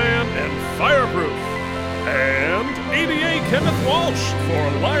Superman, and Fireproof. And ADA Kenneth Walsh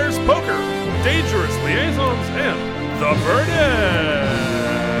for Liar's Poker, Dangerous Liaisons, and The Verdict.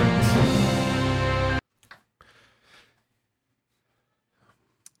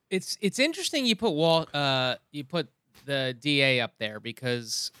 It's interesting you put the DA up there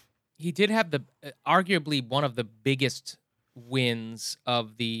because he did have the arguably one of the biggest wins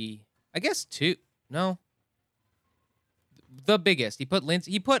of the, I guess the biggest. He put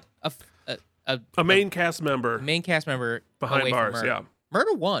Lindsay. He put A main cast member behind behind away from bars. Murder. Yeah.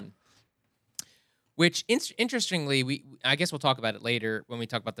 Murder won. Which interestingly, I guess we'll talk about it later when we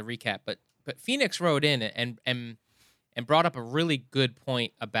talk about the recap. But Phoenix wrote in and brought up a really good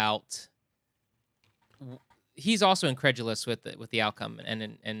point about. He's also incredulous with the outcome,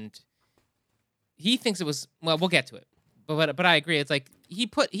 and he thinks it was, well, we'll get to it, but I agree. It's like he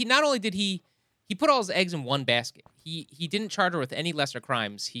not only did he put all his eggs in one basket. He didn't charge her with any lesser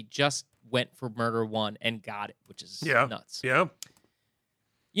crimes. He just went for murder one and got it, which is nuts. Yeah.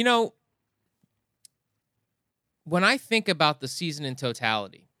 You know, when I think about the season in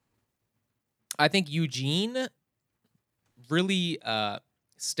totality, I think Eugene really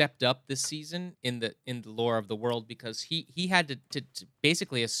stepped up this season in the lore of the world because he had to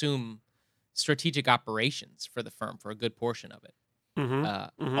basically assume strategic operations for the firm for a good portion of it,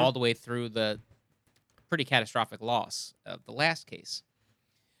 all the way through the pretty catastrophic loss of the last case.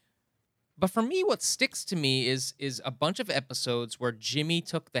 But for me, what sticks to me is a bunch of episodes where Jimmy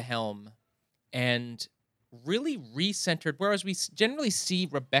took the helm and really recentered, whereas we generally see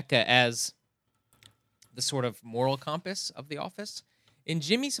Rebecca as the sort of moral compass of the office. In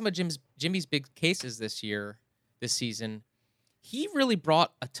some of Jimmy's big cases this season, he really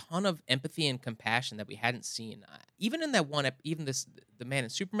brought a ton of empathy and compassion that we hadn't seen. Even in that one, the Man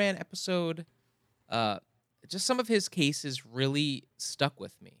and Superman episode, just some of his cases really stuck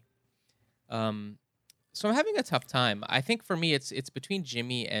with me. So I'm having a tough time. I think for me, it's between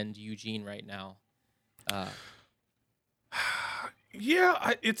Jimmy and Eugene right now.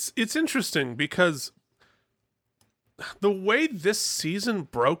 Yeah, it's interesting because the way this season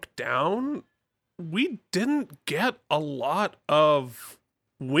broke down, we didn't get a lot of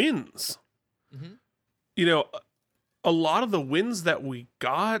wins. Mm-hmm. You know, a lot of the wins that we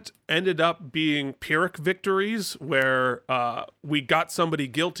got ended up being Pyrrhic victories where we got somebody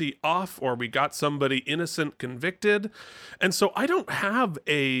guilty off or we got somebody innocent convicted. And so I don't have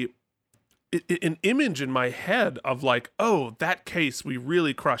an image in my head of like, oh, that case, we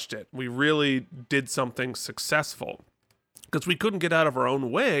really crushed it. We really did something successful. Because we couldn't get out of our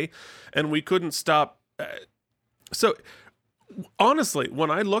own way and we couldn't stop. So honestly, when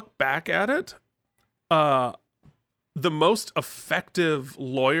I look back at it, the most effective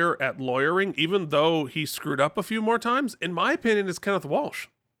lawyer at lawyering, even though he screwed up a few more times, in my opinion, is Kenneth Walsh.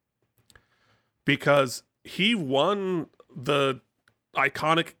 Because he won the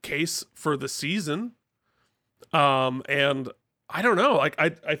iconic case for the season. And I don't know, like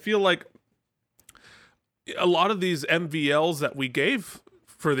I feel like a lot of these MVLs that we gave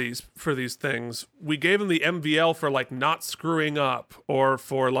for these things, we gave them the MVL for like not screwing up or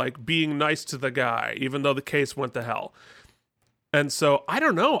for like being nice to the guy, even though the case went to hell. And so I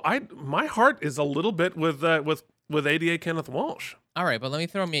don't know. My heart is a little bit with ADA Kenneth Walsh. All right, but let me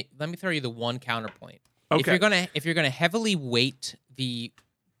throw you the one counterpoint. Okay. If you're gonna heavily weight the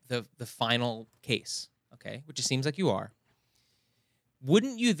final case, okay, which it seems like you are,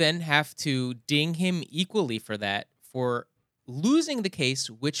 wouldn't you then have to ding him equally for that, for losing the case,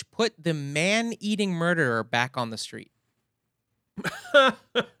 which put the man-eating murderer back on the street?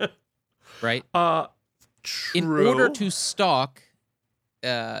 Right? True. In order to stalk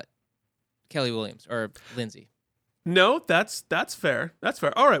Kelly Williams or Lindsay. No, that's fair. That's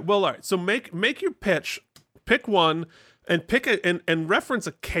fair. All right. Well, all right. So make your pitch. Pick one. and pick and reference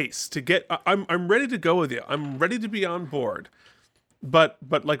a case to get. I'm ready to go with you. I'm ready to be on board. But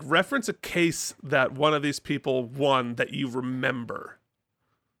like reference a case that one of these people won that you remember.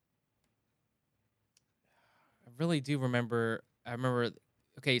 I really do remember. I remember.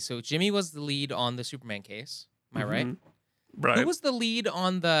 Okay, so Jimmy was the lead on the Superman case. Am I right? Right. Who was the lead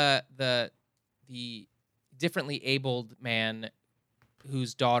on the differently abled man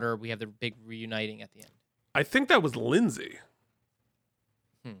whose daughter we have the big reuniting at the end? I think that was Lindsay.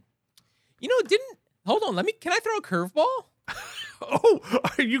 You know, hold on. Can I throw a curveball? Oh,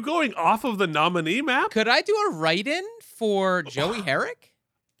 are you going off of the nominee map? Could I do a write-in for Joey Herrick?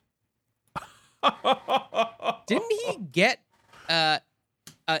 Didn't he get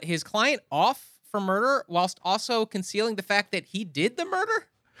his client off for murder whilst also concealing the fact that he did the murder?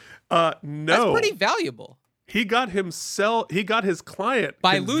 No. That's pretty valuable. He got his client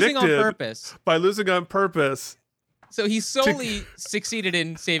By losing on convicted purpose. By losing on purpose. So he solely succeeded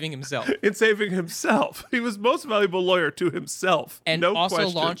in saving himself. In saving himself. He was most valuable lawyer to himself. And no also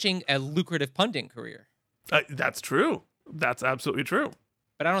question. launching a lucrative punting career. That's true. That's absolutely true.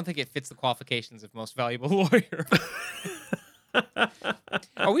 But I don't think it fits the qualifications of most valuable lawyer.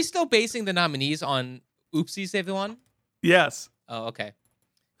 Are we still basing the nominees on oopsies they've won? Yes. Oh, okay.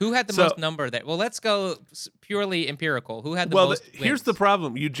 Who had the most number there? Well, let's go purely empirical. Who had the most wins? Here's the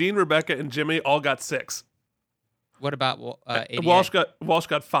problem. Eugene, Rebecca, and Jimmy all got 6. What about ADA? Walsh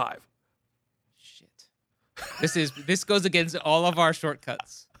got 5. Shit. This goes against all of our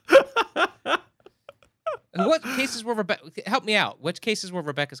shortcuts. What cases were Rebecca? Help me out. Which cases were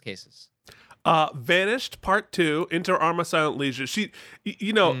Rebecca's cases? Vanished Part 2, Inter Arma Silent Leisure. She,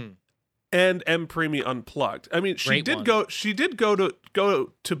 and M Premi Unplugged. I mean, she did go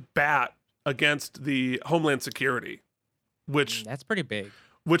to bat against the Homeland Security, which that's pretty big.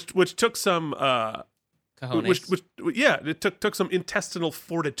 Which took some cojones. It took some intestinal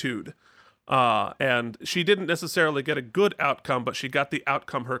fortitude. And she didn't necessarily get a good outcome, but she got the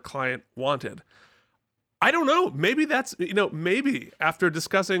outcome her client wanted. I don't know. Maybe that's, maybe after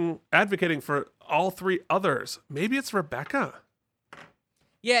advocating for all 3 others, maybe it's Rebecca.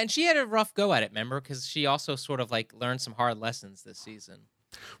 Yeah, and she had a rough go at it, remember? Because she also sort of like learned some hard lessons this season.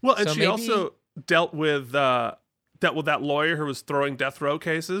 Well, and she also dealt with that lawyer who was throwing death row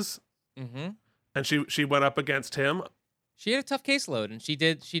cases. Mm-hmm. And she went up against him. She had a tough caseload, and she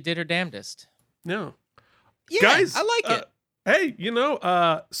did her damnedest. Yeah. Yeah, guys, I like it. Hey,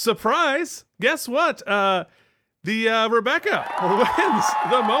 surprise! Guess what? The Rebecca wins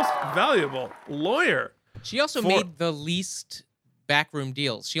the most valuable lawyer. She also made the least backroom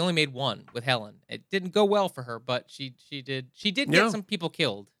deals. She only made one with Helen. It didn't go well for her, but she did get some people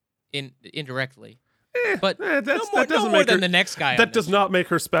killed indirectly. But no more than the next guy. That does not make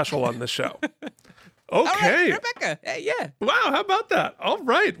her special on the show. Okay, all right, Rebecca. Hey, yeah. Wow, how about that? All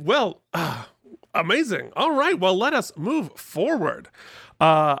right. Well, amazing. All right. Well, let us move forward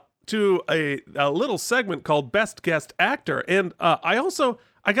to a little segment called Best Guest Actor, and I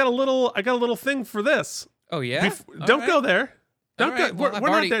got a little thing for this. Oh yeah. Don't go there. Don't go. Well, we're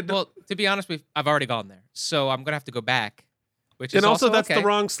not there. Well, to be honest, I've already gone there, so I'm gonna have to go back. Which is and also that's okay. the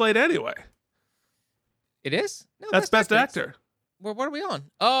wrong slate anyway. It is? No, that's Best Actor. What are we on?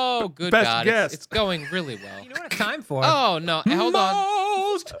 Oh, good Best God. Guest. It's going really well. You know what it's time for? Oh, no. Hold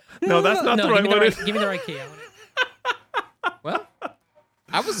on. No, that's not the right one. Give me the right key. Well,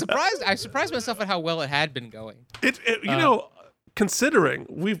 I was surprised. I surprised myself at how well it had been going. Considering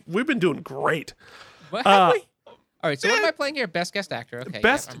we've been doing great. What have we? All right, so what am I playing here? Best Guest Actor. Okay.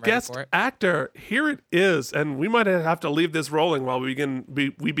 Best Guest Actor. Here it is, and we might have to leave this rolling while we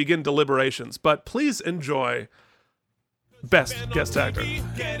begin deliberations. But please enjoy Best Guest Actor.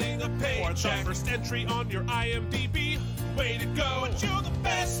 Getting a paycheck. First entry on your IMDb. Way to go! But you're the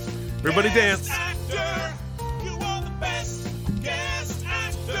best. Everybody dance. Actor. You are the best guest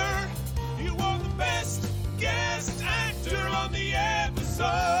actor. You are the best guest actor on the episode.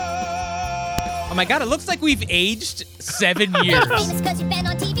 Oh my God! It looks like we've aged 7 years. Famous 'cause you've been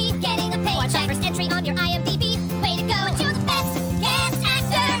on TV, getting a paycheck. First entry on your IMDb. Way to go! But you're the best guest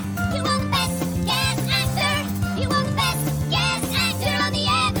actor. You are the best guest actor. You are the best guest actor on the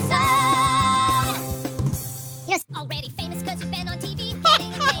episode. Yes. Already famous 'cause you've been on TV,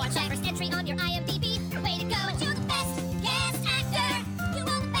 getting a paycheck. First entry on your IMDb. Way to go! But you're the best guest actor. You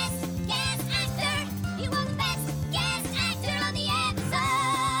are the best guest actor. You are the best guest actor on the episode.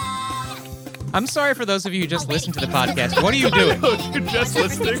 I'm sorry for those of you who just listen to the podcast. What are you doing? You're just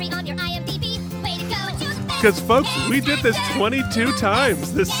listening. Because, folks, we did this 22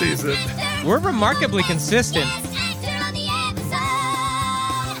 times this season. We're remarkably consistent.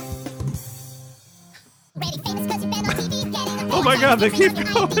 Already famous 'cause you've been on TV. my God, they keep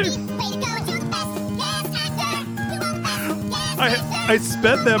going. I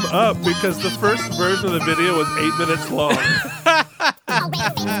sped them up because the first version of the video was 8 minutes long.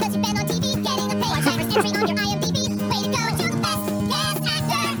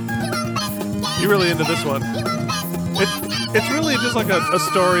 You really into this one? It's really just like a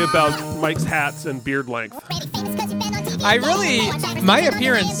story about Mike's hats and beard length. My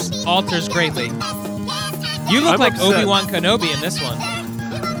appearance alters greatly. You look I'm like upset. Obi-Wan Kenobi in this one.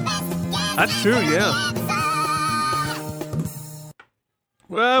 That's true, yeah.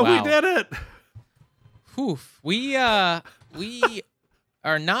 Well, Wow. we did it. Oof. We are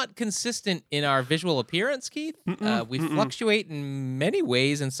not consistent in our visual appearance, Keith. We fluctuate in many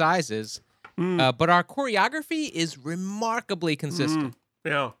ways and sizes, but our choreography is remarkably consistent.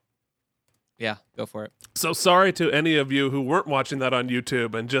 Yeah. Yeah, go for it. So sorry to any of you who weren't watching that on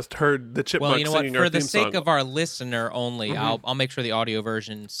YouTube and just heard the chipmunks Well, you know what? singing our For the theme sake song. of our listener only, I'll make sure the audio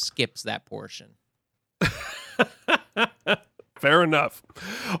version skips that portion. Fair enough.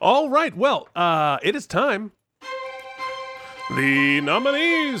 All right, well, it is time. The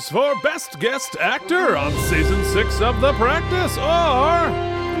nominees for Best Guest Actor on Season 6 of The Practice are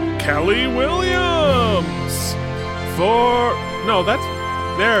Kelly Williams for... No, that's...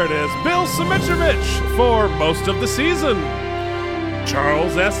 There it is. Bill Simitrovich for Most of the Season.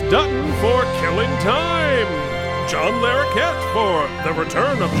 Charles S. Dutton for Killing Time. John Larroquette for The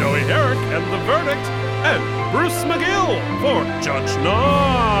Return of Joey Herrick and The Verdict. And Bruce McGill for Judge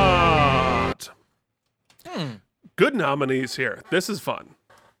Not. Good nominees here. This is fun.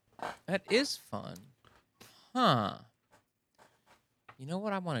 That is fun. Huh. You know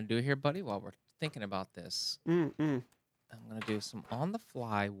what I want to do here, buddy, while we're thinking about this? I'm going to do some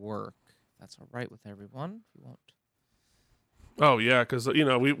on-the-fly work. That's all right with everyone. You won't. Oh, yeah, because, you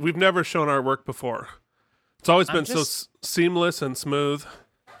know, we've never shown our work before. It's always been so just- seamless and smooth.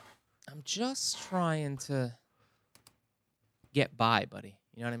 I'm just trying to get by, buddy.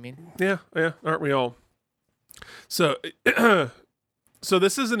 You know what I mean? Yeah, aren't we all? So, so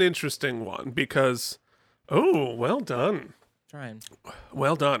this is an interesting one because, oh, well done. Trying.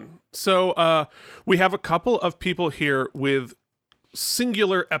 Well done. So we have a couple of people here with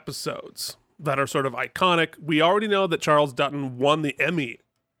singular episodes that are sort of iconic. We already know that Charles Dutton won the Emmy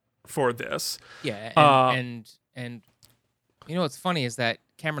for this. Yeah, and you know what's funny is that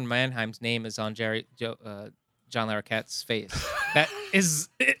Cameron Manheim's name is on John Larroquette's face. That is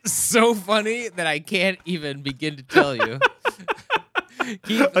it's so funny that I can't even begin to tell you.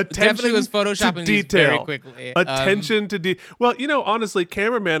 He definitely was photoshopping these very quickly. Attention to detail. Well, you know, honestly,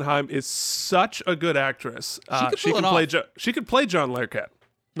 Cameron Manheim is such a good actress. She could pull it off. She could play John Larroquette.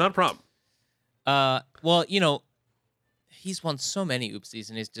 Not a problem. Well, you know, he's won so many oopsies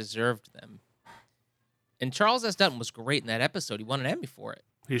and he's deserved them. And Charles S. Dutton was great in that episode. He won an Emmy for it.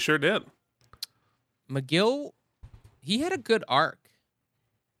 He sure did. McGill, he had a good arc.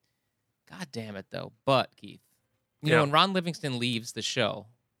 God damn it, though. But, Keith, you know, when Ron Livingston leaves the show,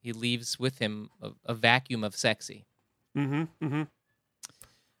 he leaves with him a vacuum of sexy.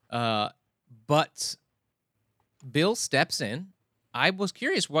 But Bill steps in. I was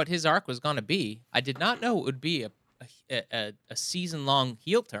curious what his arc was going to be. I did not know it would be a season-long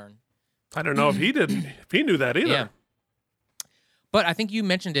heel turn. I don't know if he did. If he knew that either. Yeah. But I think you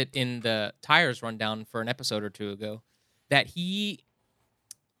mentioned it in the Tires rundown for an episode or two ago that he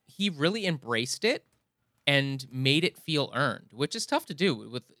really embraced it and made it feel earned, which is tough to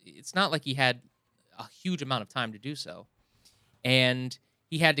do. It's not like he had a huge amount of time to do so. And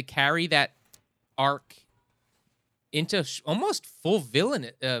he had to carry that arc into almost full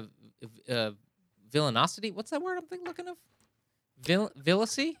villainocity. What's that word I'm looking of?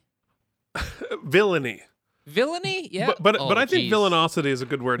 Villacy? Villainy. Villainy? Yeah. But I think villainosity is a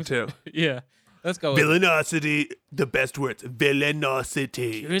good word too. Yeah. Let's go with Villainosity, the best words.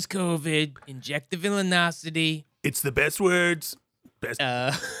 Villainosity. Here's COVID. Inject the villainosity. It's the best words. Best.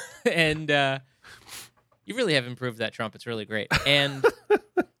 And you really have improved that, Trump. It's really great. And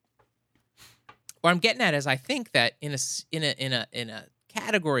what I'm getting at is, I think that in a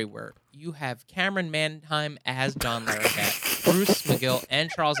category where you have Cameron Manheim as John Larroquette, Bruce McGill,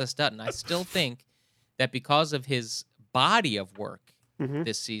 and Charles S. Dutton, I still think that because of his body of work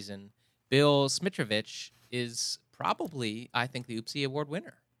this season, Bill Simitrovich is probably, I think, the Oopsie Award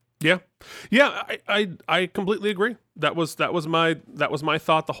winner. Yeah. I completely agree. That was my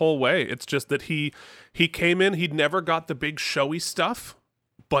thought the whole way. It's just that he came in, he'd never got the big showy stuff,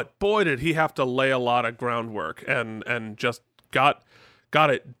 but boy did he have to lay a lot of groundwork and just got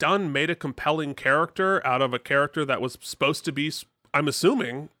it done, made a compelling character out of a character that was supposed to be, I'm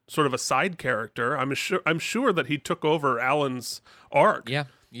assuming, sort of a side character. I'm sure that he took over Alan's arc. Yeah,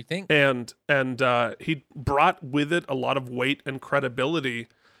 you think? And he brought with it a lot of weight and credibility.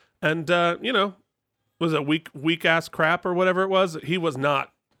 And was it weak ass crap or whatever it was? He was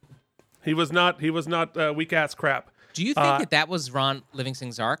not. He was not weak ass crap. Do you think that was Ron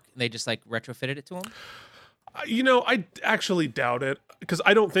Livingston's arc? They just like retrofitted it to him? I actually doubt it, because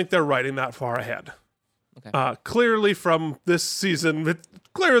I don't think they're writing that far ahead. Okay. Clearly from this season, it's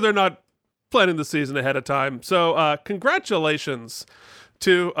clear they're not planning the season ahead of time. So congratulations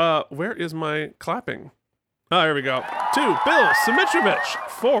to, where is my clapping? Oh, here we go. To Bill Simitrovich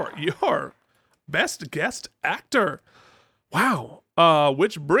for your best guest actor. Wow.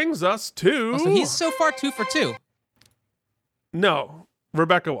 Which brings us to... Oh, so he's so far 2 for 2. No,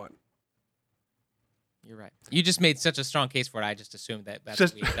 Rebecca won. You're right. You just made such a strong case for it. I just assumed that's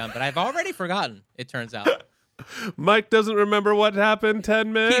what we had done, but I've already forgotten, it turns out. Mike doesn't remember what happened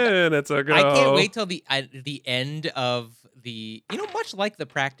 10 minutes ago. I can't wait till the end of the, much like the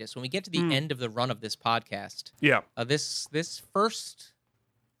practice, when we get to the end of the run of this podcast. Yeah. This first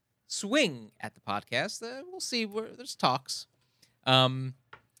swing at the podcast, we'll see where there's talks. It's going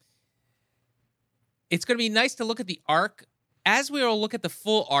to be nice to look at the arc. As we will look at the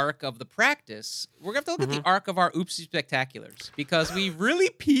full arc of the practice, we're going to have to look at the arc of our Oopsie Spectaculars, because we really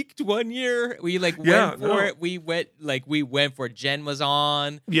peaked one year. We went for it. We went for Jen was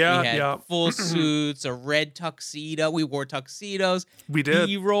on. Yeah, we had full suits, a red tuxedo. We wore tuxedos. We did.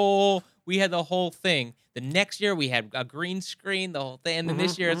 B-roll. We had the whole thing. The next year we had a green screen, the whole thing. And then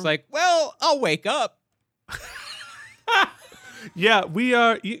this year it's like, well, I'll wake up. Yeah, we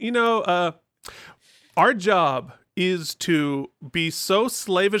are. Our job is to be so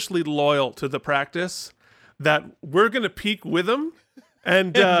slavishly loyal to the practice that we're going to peak with them,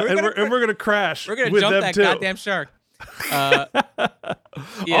 and we're going to crash. We're going to with jump them that too. goddamn shark. Yeah.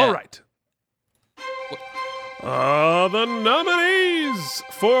 All right. The nominees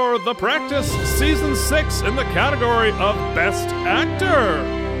for The Practice Season 6 in the category of Best Actor.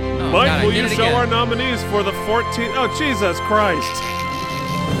 Mike, God, will you show our nominees for the 14th? Oh, Jesus Christ.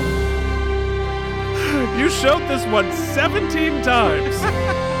 You showed this one 17 times.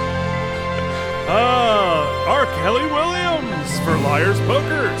 R. Kelly Williams for Liar's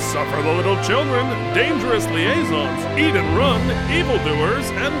Poker, Suffer the Little Children, Dangerous Liaisons, Eat and Run, Evildoers,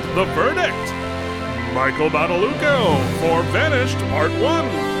 and The Verdict. Michael Badalucco for Vanished Part 1,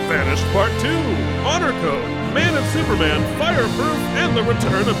 Vanished Part 2, Honor Code, Man of Superman, Fireproof, and The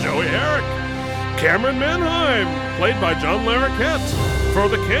Return of Joey Eric. Cameron Manheim, played by John Larroquette, for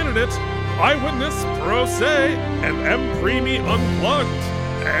The Candidate, Eyewitness, Pro Se, and M. Preemy Unplugged.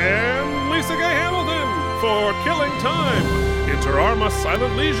 And Lisa Gay Hamilton for Killing Time, Inter Arma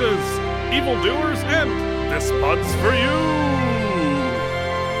Silent Lieges, Evildoers, and This Pod's For You.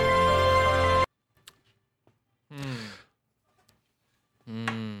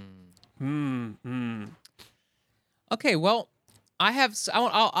 Okay, well,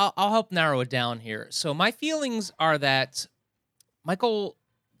 I'll help narrow it down here. So my feelings are that Michael,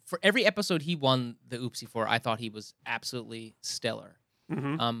 for every episode he won the Oopsie for, I thought he was absolutely stellar.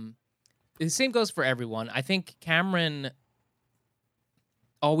 The same goes for everyone. I think Cameron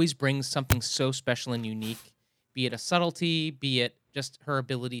always brings something so special and unique, be it a subtlety, be it just her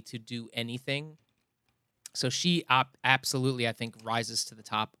ability to do anything. So she absolutely, I think, rises to the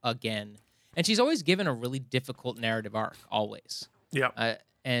top again. And she's always given a really difficult narrative arc, always. Yeah.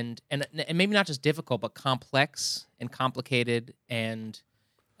 And maybe not just difficult, but complex and complicated and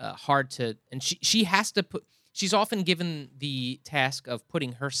hard to. And she has to put. She's often given the task of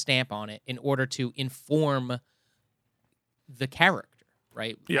putting her stamp on it in order to inform the character,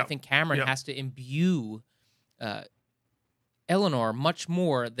 right? Yeah. I think Cameron has to imbue Eleanor much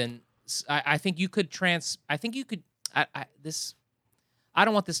more than. I think you could I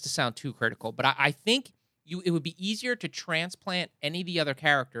don't want this to sound too critical, but I think it would be easier to transplant any of the other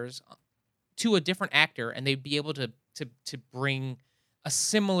characters to a different actor, and they'd be able to bring a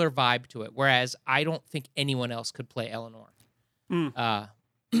similar vibe to it. Whereas I don't think anyone else could play Eleanor.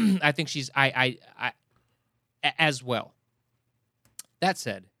 I think she's I as well. That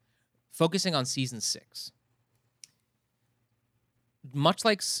said, focusing on season 6, much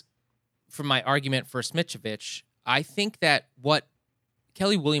like for my argument for Smitchovich, I think that what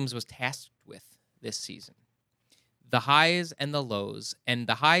Kelly Williams was tasked with this season, the highs and the lows, and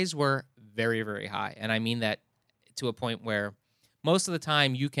the highs were very, very high. And I mean that to a point where most of the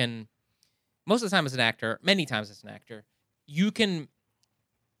time as an actor, many times as an actor, you can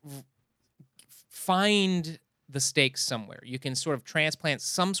find the stakes somewhere. You can sort of transplant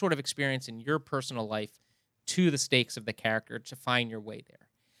some sort of experience in your personal life to the stakes of the character to find your way there.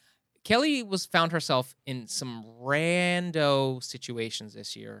 Kelly found herself in some rando situations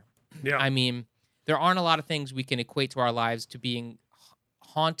this year. Yeah. I mean, there aren't a lot of things we can equate to our lives to being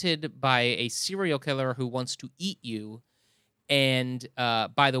haunted by a serial killer who wants to eat you. And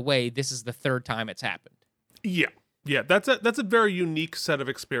by the way, this is the third time it's happened. Yeah. Yeah. That's a very unique set of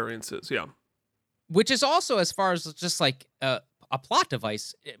experiences. Yeah. Which is also, as far as just like a plot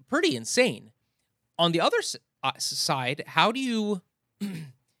device, pretty insane. On the other side, how do you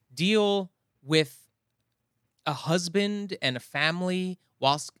deal with a husband and a family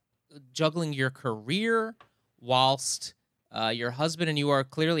whilst juggling your career, whilst your husband and you are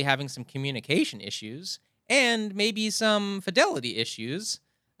clearly having some communication issues and maybe some fidelity issues,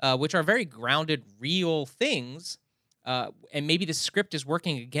 which are very grounded, real things, and maybe the script is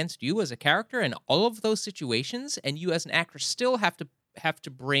working against you as a character in all of those situations, and you as an actor still have to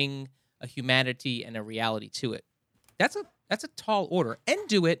bring a humanity and a reality to it. That's a tall order, and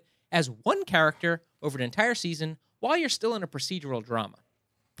do it as one character over an entire season while you're still in a procedural drama.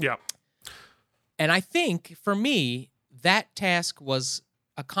 Yeah. And I think, for me, that task was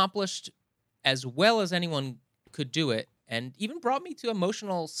accomplished as well as anyone could do it, and even brought me to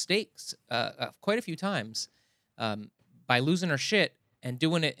emotional stakes quite a few times by losing her shit and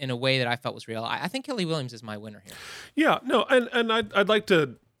doing it in a way that I felt was real. I think Kelly Williams is my winner here. Yeah, no, and I'd like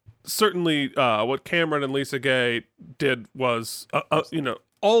to certainly what Cameron and Lisa Gay did was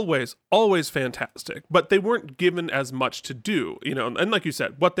always fantastic, but they weren't given as much to do, and like you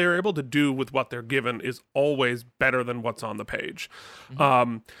said, what they're able to do with what they're given is always better than what's on the page.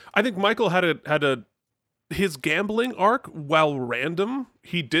 Mm-hmm. I think Michael had his gambling arc, while random,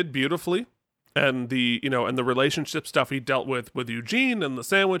 he did beautifully. And the relationship stuff he dealt with Eugene and the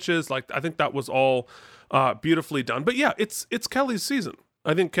sandwiches, like, I think that was all beautifully done. But yeah, it's Kelly's season.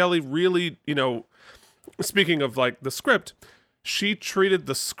 I think Kelly really, speaking of like the script, she treated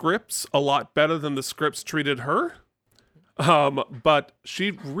the scripts a lot better than the scripts treated her. But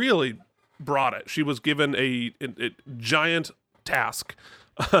she really brought it. She was given a giant task,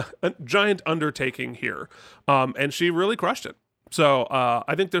 a giant undertaking here. And she really crushed it. So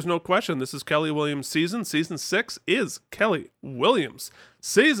I think there's no question this is Kelly Williams' season. Season 6 is Kelly Williams'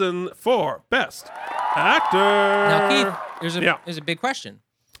 season for Best Actor. Now, Keith, there's a big question.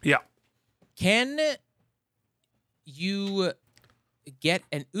 Yeah. Can you get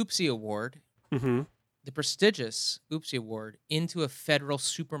an Oopsie Award, mm-hmm. the prestigious Oopsie Award, into a federal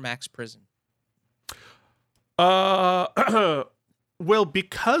supermax prison? Well,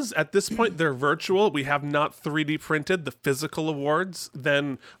 because at this point they're virtual, we have not 3D printed the physical awards,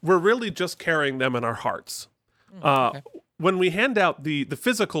 then we're really just carrying them in our hearts. Okay. When we hand out the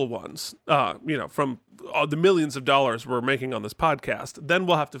physical ones, from the millions of dollars we're making on this podcast, then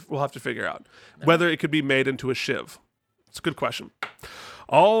we'll have to figure out whether it could be made into a shiv. It's a good question.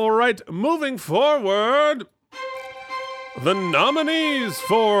 All right, moving forward, the nominees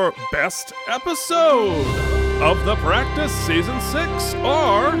for Best Episode of The Practice Season 6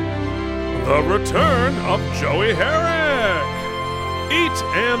 are The Return of Joey Herrick, Eat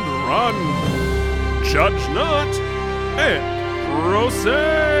and Run, Judge Not, and Pro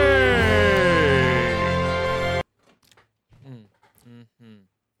Se.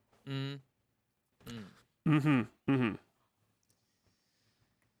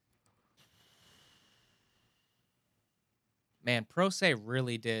 Man, Pro Se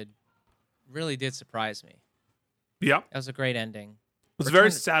really did surprise me. Yeah. That was a great ending. It was a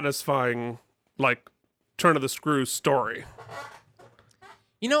very satisfying, like, turn of the screw story.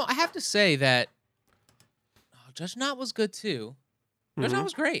 I have to say that Judge Not was good too. Judge Not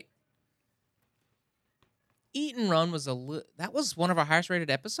was great. Eat and Run was that was one of our highest rated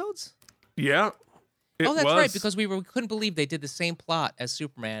episodes? Yeah. That's right, because we couldn't believe they did the same plot as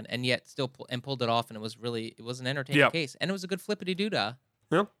Superman and yet still pulled it off, and it was an entertaining case, and it was a good flippity-doo-dah.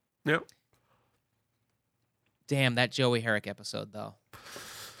 Yeah. Yeah. Damn, that Joey Herrick episode, though.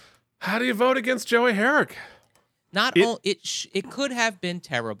 How do you vote against Joey Herrick? It could have been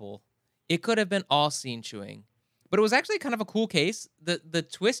terrible. It could have been all scene chewing. But it was actually kind of a cool case. The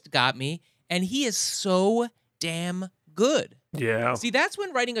twist got me, and he is so damn good. Yeah. See, that's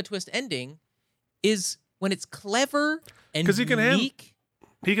when writing a twist ending is when it's clever and unique.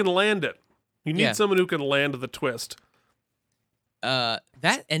 He can land it. You need someone who can land the twist.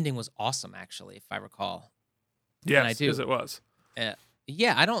 That ending was awesome, actually, if I recall. Yes, because it was.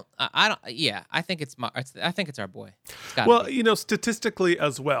 Yeah, I think it's our boy. Well, statistically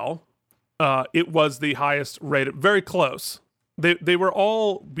as well, it was the highest rated, very close. They were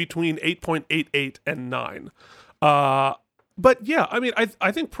all between 8.88 and 9. But yeah, I mean,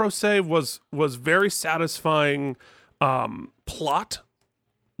 I think Pro Se was very satisfying plot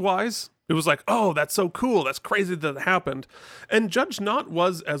wise. It was like, oh, that's so cool. That's crazy that it happened. And Judge Not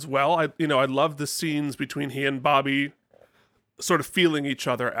was as well. I love the scenes between he and Bobby sort of feeling each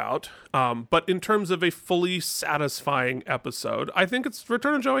other out. But in terms of a fully satisfying episode, I think it's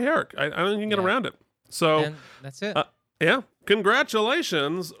Return of Joey Herrick. I don't think you can get around it. So And that's it. yeah,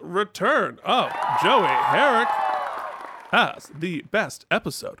 congratulations, Return of Joey Herrick as the best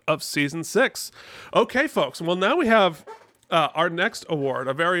episode of season 6. Okay, folks. Well, now we have our next award,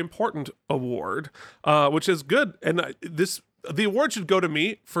 a very important award, which is good. And the award should go to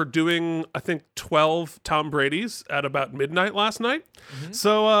me for doing, I think, 12 Tom Brady's at about midnight last night.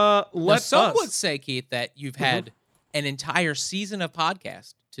 So Now, some would say, Keith, that you've had an entire season of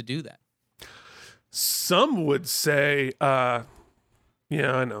podcast to do that. Some would say, yeah,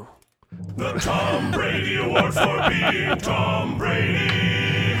 I know. The Tom Brady Award for being Tom Brady.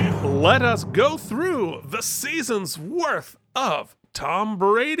 Let us go through the season's worth of Tom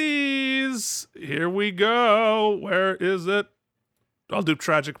Brady's. Here we go. Where is it? I'll do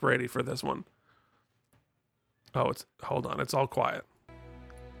Tragic Brady for this one. Oh, hold on. It's all quiet.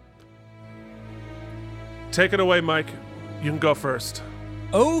 Take it away, Mike. You can go first.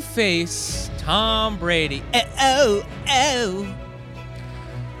 O-Face Tom Brady. Oh.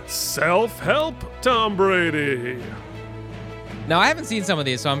 Self-help Tom Brady. Now, I haven't seen some of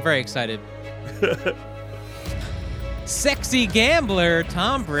these, so I'm very excited. Sexy gambler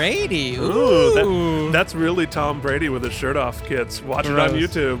Tom Brady. Ooh. That's really Tom Brady with his shirt off, kids. Watch it on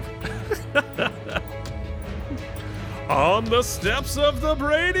YouTube. On the steps of the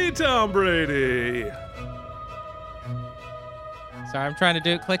Brady, Tom Brady. Sorry, I'm trying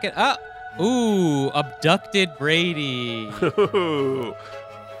to click it up. Ooh, abducted Brady.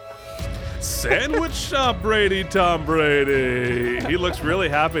 Sandwich shop Brady, Tom Brady. He looks really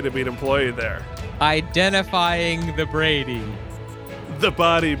happy to be an employee there. Identifying the Brady. The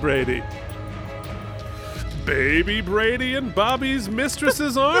body Brady. Baby Brady and Bobby's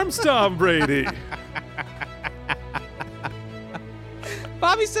mistress's arms, Tom Brady.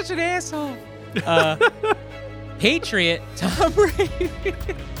 Bobby's such an asshole. Patriot Tom Brady.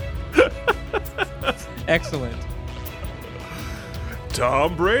 Excellent.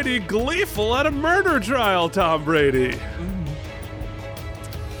 Tom Brady gleeful at a murder trial, Tom Brady.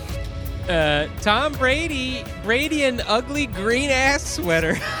 Tom Brady an ugly green ass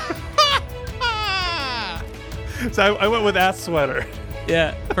sweater. So I went with ass sweater.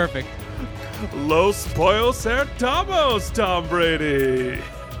 Yeah, perfect. Los Pollos Hertamos, Tom Brady.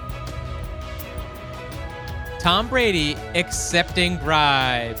 Tom Brady accepting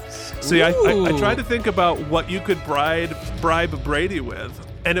bribes. See, I tried to think about what you could bribe Brady with,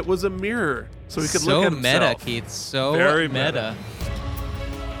 and it was a mirror, so he could look at himself. So meta, Keith. So very meta.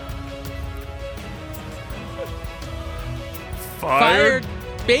 Fired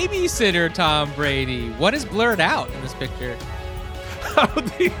babysitter Tom Brady. What is blurred out in this picture?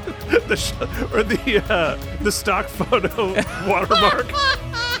 the stock photo watermark.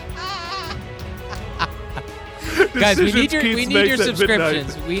 Guys, we need your Decisions Keith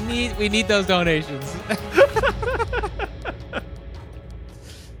subscriptions. We need those donations.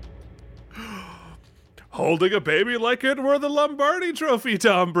 Holding a baby like it were the Lombardi Trophy,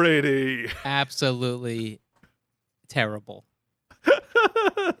 Tom Brady. Absolutely terrible.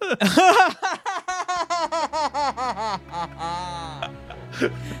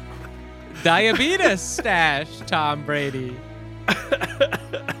 Diabetes stash Tom Brady.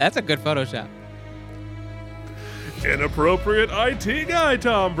 That's a good Photoshop. Inappropriate IT guy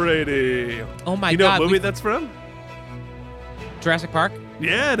Tom Brady. Oh my God. You know what movie that's from? Jurassic Park?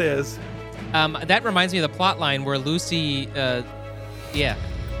 Yeah, it is. That reminds me of the plot line where Lucy, yeah.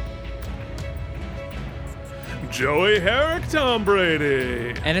 Joey Herrick Tom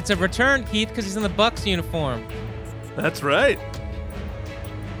Brady. And it's a return, Keith, because he's in the Bucs uniform. That's right.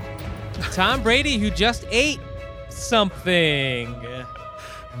 Tom Brady, who just ate something.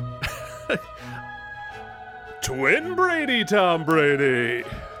 Twin Brady Tom Brady.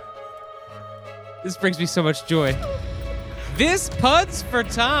 This brings me so much joy. This putts for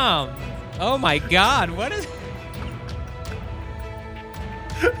Tom. Oh my God, what is...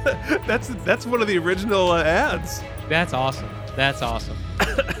 That's one of the original ads. That's awesome. That's awesome.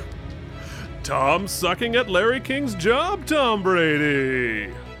 Tom sucking at Larry King's job, Tom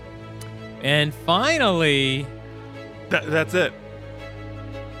Brady. And finally... That's it.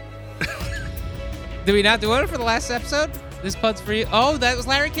 Did we not do it for the last episode? This put's for you. Oh, that was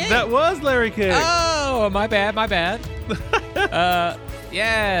Larry King. That was Larry King. Oh, my bad.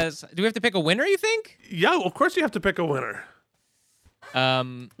 Yes. Do we have to pick a winner, you think? Yeah, well, of course you have to pick a winner.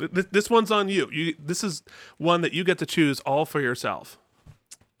 This one's on you. This is one that you get to choose all for yourself.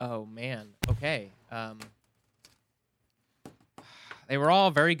 Oh man. Okay. They were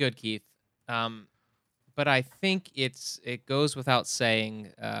all very good, Keith. But I think it goes without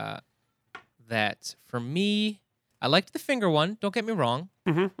saying that for me, I liked the finger one. Don't get me wrong.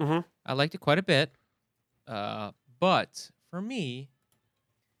 I liked it quite a bit. But for me,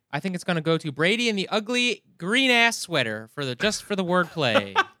 I think it's going to go to Brady in the ugly green ass sweater for the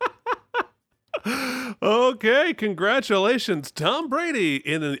wordplay. Okay, congratulations, Tom Brady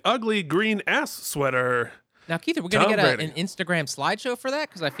in an ugly green ass sweater. Now, Keith, are we going to Tom get Brady. an Instagram slideshow for that?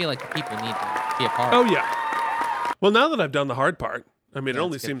 Because I feel like the people need to be a part. Oh, yeah. Well, now that I've done the hard part, I mean, it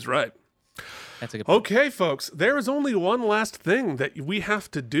only that's good. seems right. That's a good point. Okay, folks, there is only one last thing that we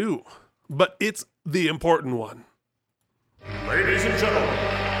have to do, but it's the important one. Ladies and gentlemen,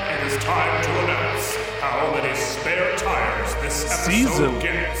 it is time to announce how many spare tires this episode Season.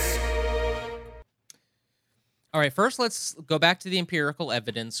 gets. All right, first let's go back to the empirical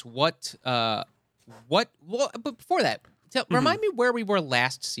evidence. But before that, remind me where we were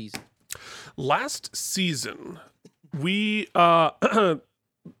last season. Last season, we our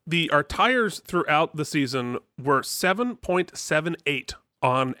tires throughout the season were 7.78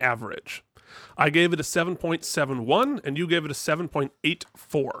 on average. I gave it a 7.71, and you gave it a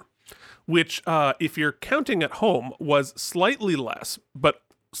 7.84, which, if you're counting at home, was slightly less, but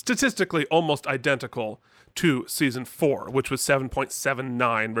statistically almost identical to season 4, which was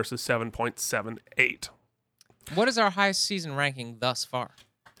 7.79 versus 7.78. What is our highest season ranking thus far?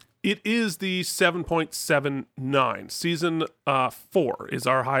 It is the 7.79. Season 4 is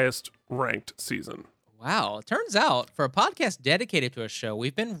our highest ranked season. Wow, it turns out for a podcast dedicated to a show,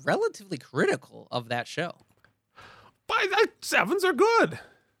 we've been relatively critical of that show. Sevens are good.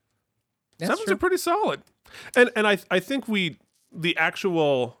 That's Sevens true. are pretty solid. And I think the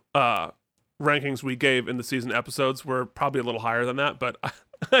actual rankings we gave in the season episodes were probably a little higher than that, but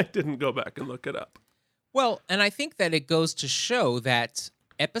I didn't go back and look it up. Well, and I think that it goes to show that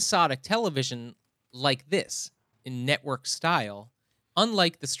episodic television like this, in network style,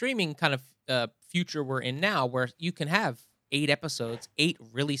 unlike the streaming kind of future we're in now, where you can have 8 episodes, 8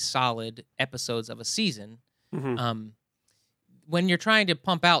 really solid episodes of a season. When you're trying to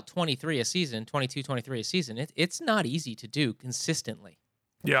pump out 23 a season, 22, 23 a season, it's not easy to do consistently.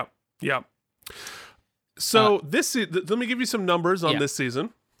 Yeah. So let me give you some numbers on this season.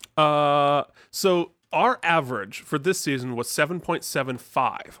 So our average for this season was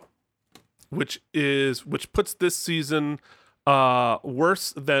 7.75, which puts this season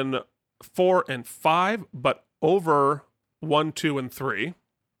worse than 4 and 5, but over 1, 2, and 3.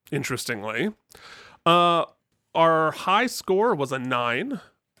 Interestingly, our high score was a 9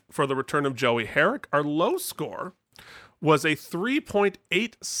 for the return of Joey Herrick. Our low score was a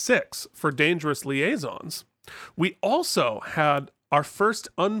 3.86 for Dangerous Liaisons. We also had our first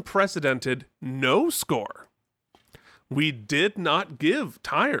unprecedented no score. We did not give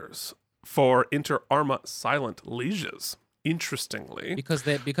tires for Inter Arma Silent Lieges, interestingly. Because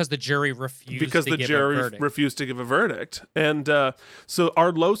the jury refused to give a verdict. refused to give a verdict. And so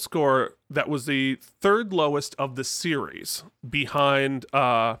our low score, that was the third lowest of the series, behind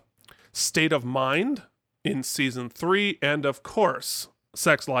State of Mind in season 3, and of course,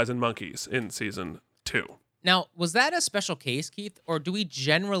 Sex, Lies, and Monkeys in season 2. Now, was that a special case, Keith, or do we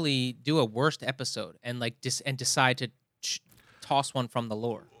generally do a worst episode and decide to toss one from the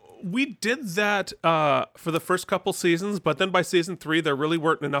lore? We did that for the first couple seasons, but then by season 3, there really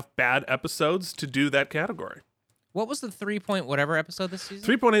weren't enough bad episodes to do that category. What was the 3-point whatever episode this season?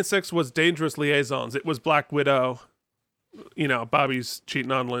 3.86 was Dangerous Liaisons. It was Black Widow. Bobby's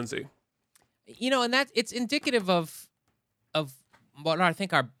cheating on Lindsay. And that it's indicative of what I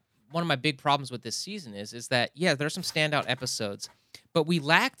think one of my big problems with this season is that, yeah, there's some standout episodes, but we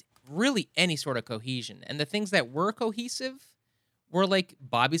lacked really any sort of cohesion. And the things that were cohesive were like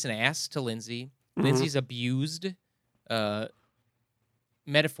Bobby's an ass to Lindsay. Lindsay's abused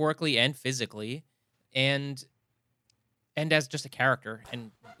metaphorically and physically, and as just a character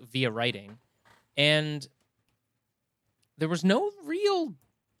and via writing. And there was no real,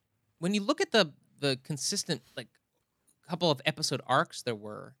 when you look at the consistent couple of episode arcs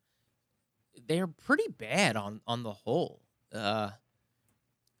they're pretty bad on the whole. I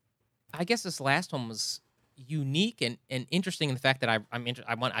guess this last one was unique and interesting in the fact that I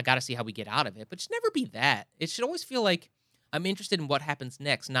got to see how we get out of it, but it should never be that. It should always feel like I'm interested in what happens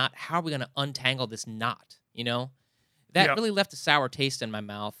next, not how are we going to untangle this knot, That really left a sour taste in my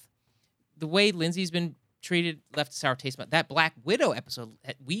mouth. The way Lindsay's been treated left a sour taste in my mouth. That Black Widow episode,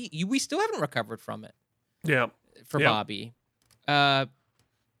 we still haven't recovered from it. Yeah. For Bobby.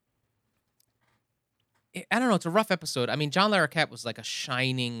 I don't know. It's a rough episode. I mean, John Larroquette was like a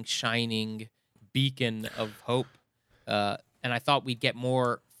shining beacon of hope, and I thought we'd get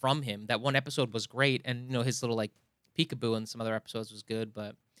more from him. That one episode was great, and his little like peekaboo in some other episodes was good.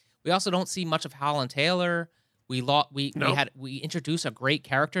 But we also don't see much of Holland Taylor. We introduced a great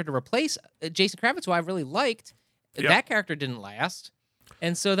character to replace Jason Kravitz, who I really liked. Yep. That character didn't last,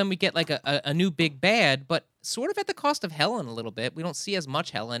 and so then we get like a new big bad, but sort of at the cost of Helen a little bit. We don't see as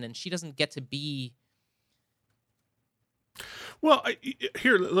much Helen, and she doesn't get to be. Well,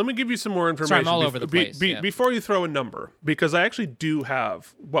 here, let me give you some more information. Sorry, I'm all over the place. Before you throw a number, because I actually do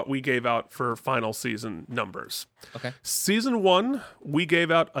have what we gave out for final season numbers. Okay. Season 1, we gave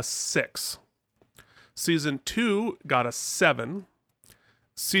out a 6. Season 2 got a 7.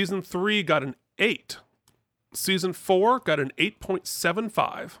 Season 3 got an 8. Season 4 got an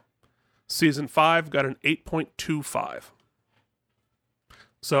 8.75. Season 5 got an 8.25.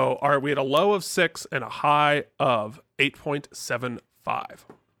 So we had a low of 6 and a high of 8.75.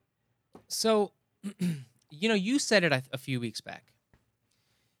 So, you said it a few weeks back.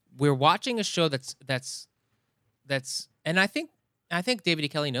 We're watching a show that's, and I think David E.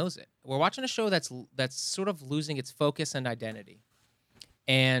 Kelley knows it. We're watching a show that's sort of losing its focus and identity,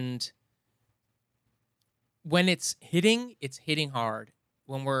 and when it's hitting hard.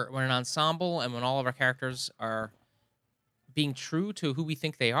 When we're an ensemble and when all of our characters are being true to who we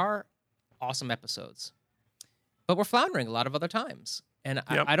think they are, awesome episodes. But we're floundering a lot of other times. And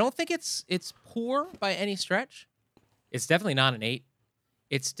Yep. I don't think it's poor by any stretch. It's definitely not an 8.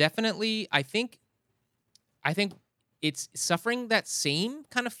 It's definitely, I think it's suffering that same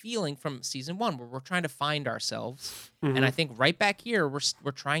kind of feeling from season 1 where we're trying to find ourselves. Mm-hmm. And I think right back here,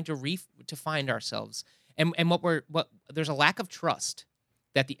 we're trying to find ourselves. And there's a lack of trust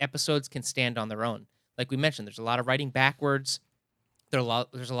that the episodes can stand on their own. Like we mentioned, there's a lot of writing backwards. There's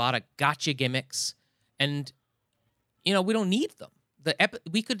a lot of gotcha gimmicks, and we don't need them.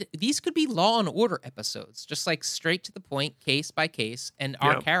 These could be Law and Order episodes, just like straight to the point, case by case, and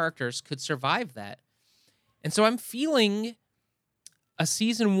our characters could survive that. And so I'm feeling a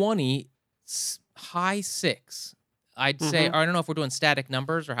season 1 high 6. I'd say, or I don't know if we're doing static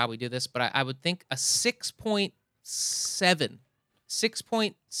numbers or how we do this, but I would think a 6.7, 6.65,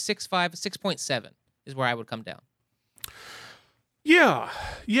 6.7 is where I would come down. Yeah,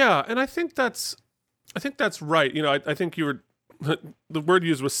 and I think that's right. I think you were the word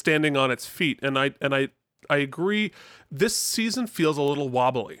used was standing on its feet, and I agree. This season feels a little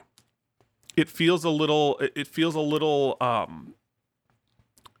wobbly. It feels a little.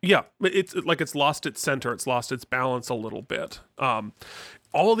 Yeah, it's like it's lost its center. It's lost its balance a little bit.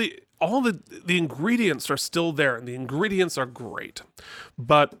 All the ingredients are still there, and the ingredients are great.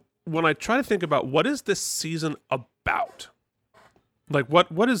 But when I try to think about what is this season about, like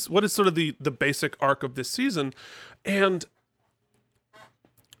what is sort of the basic arc of this season, and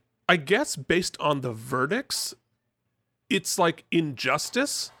I guess based on the verdicts, it's like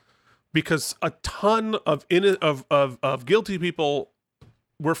injustice, because a ton of guilty people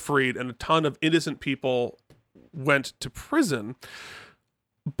were freed and a ton of innocent people went to prison.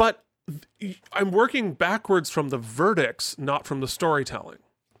 But I'm working backwards from the verdicts, not from the storytelling.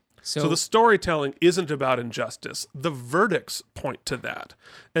 So the storytelling isn't about injustice. The verdicts point to that.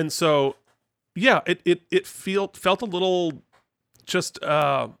 And so, yeah, it felt a little just,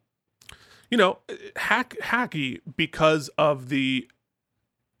 hacky because of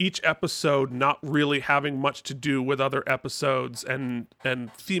each episode not really having much to do with other episodes and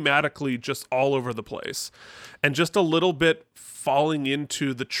thematically just all over the place, and just a little bit falling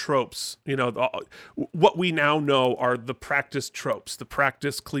into the tropes, what we now know are the practice tropes, the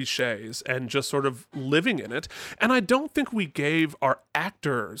practice cliches, and just sort of living in it. And I don't think we gave our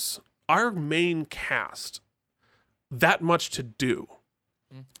actors, our main cast, that much to do.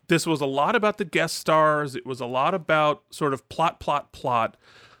 This was a lot about the guest stars. It was a lot about sort of plot.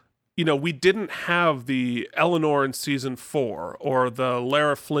 We didn't have the Eleanor in season 4 or the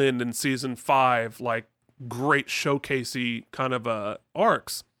Lara Flynn in season 5, like great showcasey kind of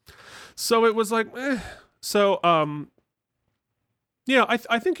arcs. So it was like, So, yeah,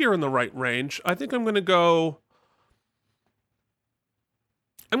 I think you're in the right range. I think I'm going to go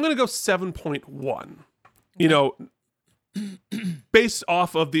 7.1, based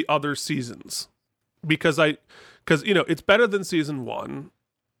off of the other seasons, because it's better than season 1.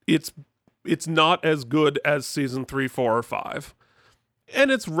 It's not as good as season 3, 4, or 5,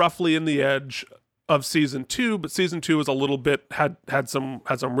 and it's roughly in the edge of season 2. But season 2 is a little bit had some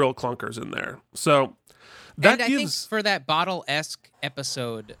real clunkers in there. So that I think for that bottle-esque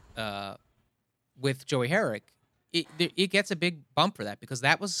episode with Joey Herrick, it gets a big bump for that, because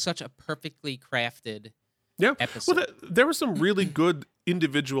that was such a perfectly crafted Yeah. episode. Well, there were some really good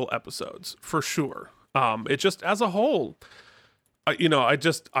individual episodes for sure. It just as a whole,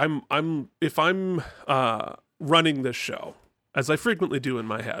 if I'm running this show, as I frequently do in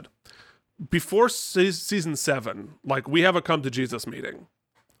my head, before season 7, like we have a come to Jesus meeting.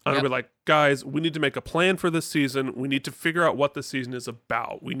 And I'll be like, guys, we need to make a plan for this season. We need to figure out what the season is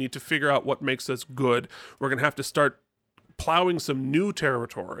about. We need to figure out what makes us good. We're going to have to start plowing some new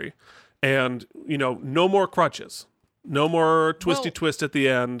territory. And, no more crutches. No more twisty twist at the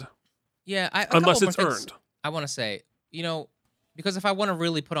end. Yeah, unless it's earned. I want to say, because if I want to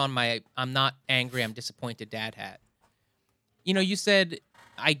really put on my I'm not angry, I'm disappointed dad hat. You said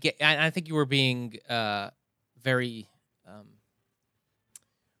I think you were being very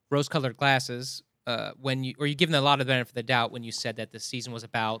rose-colored glasses when you giving a lot of the benefit of the doubt when you said that the season was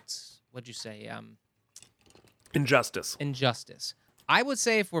about, what'd you say? Injustice. I would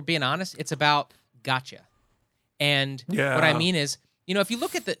say, if we're being honest, it's about gotcha. And Yeah. what I mean is, if you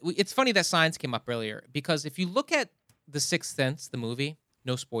look at it's funny that Signs came up earlier, because if you look at The Sixth Sense, the movie,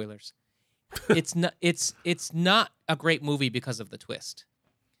 no spoilers, it's not a great movie because of the twist.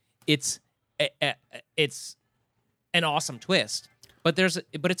 It's an awesome twist, but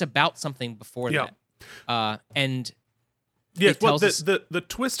it's about something before that. And yes, it tells us, the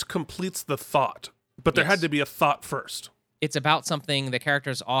twist completes the thought, but there had to be a thought first. it's about something. The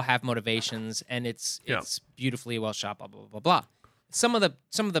characters all have motivations, and it's beautifully well shot. Blah blah blah blah. Some of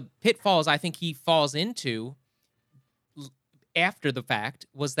the pitfalls I think he falls into after the fact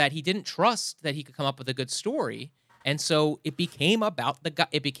was that he didn't trust that he could come up with a good story, and so it became about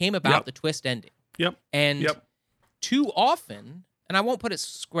the twist ending. Yep. And too often, and I won't put it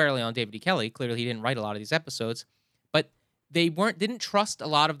squarely on David E. Kelley. Clearly, he didn't write a lot of these episodes, but they didn't trust a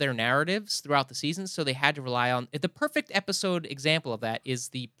lot of their narratives throughout the season, so they had to rely on the perfect episode example of that is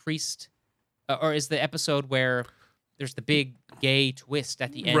the priest, or is the episode where there's the big gay twist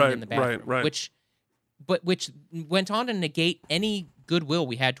at the end in the bathroom, which went on to negate any goodwill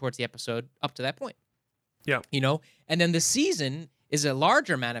we had towards the episode up to that point. Yeah, and then the season is a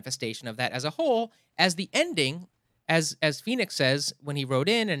larger manifestation of that as a whole, as the ending, as Phoenix says when he wrote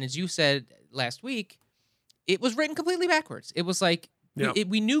in, and as you said last week, it was written completely backwards. It was like,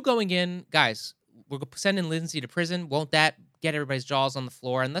 we knew going in, guys, we're sending Lindsay to prison. Won't that get everybody's jaws on the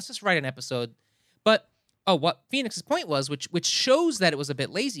floor? And let's just write an episode. But, what Phoenix's point was, which shows that it was a bit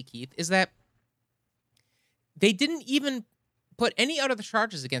lazy, Keith, is that they didn't even put any other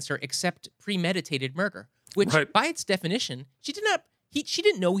charges against her except premeditated murder, which by its definition, she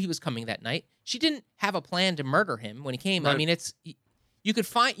didn't know he was coming that night. She didn't have a plan to murder him when he came. I mean, you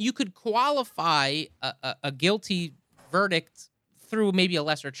could qualify a guilty verdict through maybe a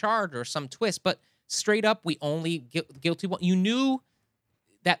lesser charge or some twist, but straight up, we only guilty one. You knew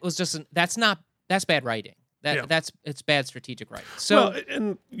that was just that's bad writing. It's bad strategic writing. So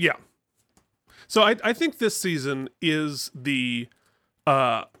So I think this season is the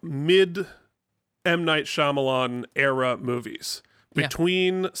mid M. Night Shyamalan era movies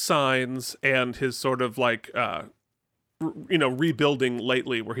between Signs and his sort of like rebuilding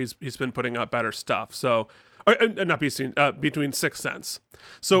lately, where he's been putting out better stuff. So between Sixth Sense.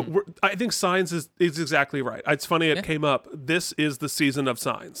 So I think Signs is exactly right. It's funny it came up. This is the season of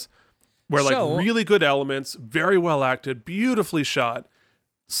Signs, where really good elements, very well acted, beautifully shot.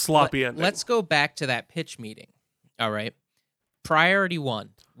 Sloppy ending. Let's go back to that pitch meeting. All right. Priority 1,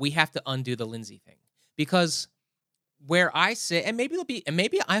 we have to undo the Lindsay thing, because where I sit, and maybe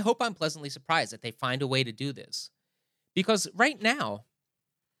I hope I'm pleasantly surprised that they find a way to do this, because right now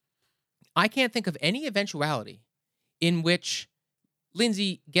I can't think of any eventuality in which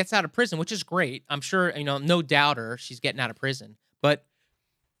Lindsay gets out of prison, which is great. I'm sure, no doubter she's getting out of prison, but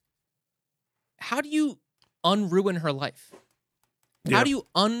how do you unruin her life? How do you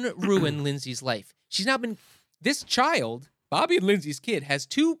unruin Lindsay's life? She's now been, this child, Bobby and Lindsay's kid, has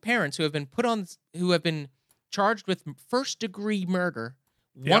 2 parents who have been charged with first-degree murder.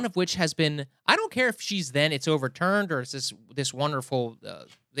 One of which has been, I don't care if it's overturned, or it's this wonderful,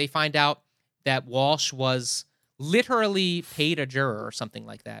 they find out that Walsh was literally paid a juror or something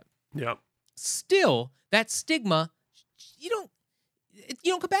like that. Yeah. Still, that stigma, you don't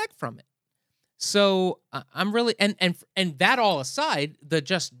come back from it. So I'm really, and that all aside, the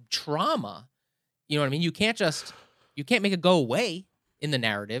just trauma, you know what I mean? You can't make it go away in the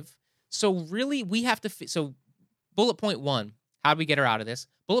narrative. So really we have to, so bullet point 1, how do we get her out of this?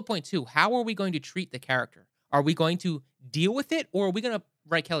 Bullet point 2, how are we going to treat the character? Are we going to deal with it, or are we going to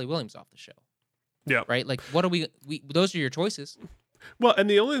write Kelly Williams off the show? Yeah. Right? Like, what are we those are your choices. Well, and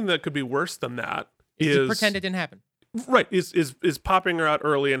the only thing that could be worse than that is to pretend it didn't happen. Right. Is popping her out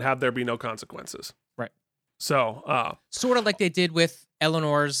early and have there be no consequences. Right. So, Sort of like they did with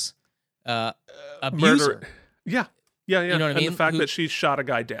Eleanor's abuser. murder. Yeah. You know what I and mean? the fact that she shot a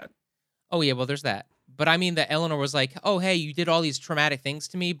guy dead. Oh, yeah, well, there's that. But I mean that Eleanor was like, oh, hey, you did all these traumatic things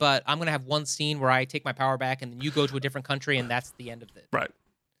to me, but I'm going to have one scene where I take my power back and then you go to a different country and that's the end of it. Right.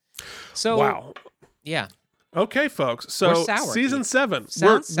 So, Wow. Yeah. Okay, folks. So We're sour, season Keith. 7. Sounds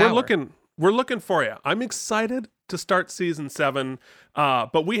We're sour. looking for you. I'm excited to start season 7.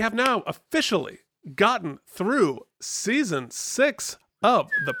 But we have now officially gotten through season 6 of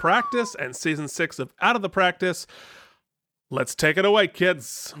The Practice and season 6 of Out of the Practice. Let's take it away,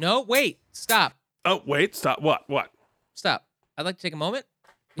 kids. No, wait, stop. Oh, wait, stop. What? Stop. I'd like to take a moment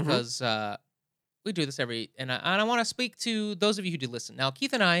because we do this and I want to speak to those of you who do listen. Now,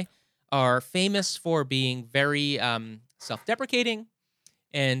 Keith and I are famous for being very self-deprecating,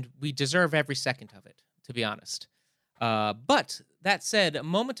 and we deserve every second of it, to be honest. But that said, a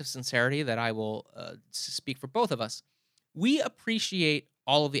moment of sincerity that I will speak for both of us. We appreciate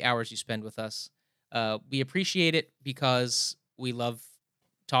all of the hours you spend with us. We appreciate it because we love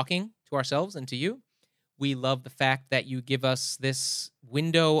talking to ourselves and to you. We love the fact that you give us this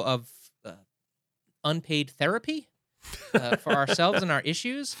window of unpaid therapy for ourselves and our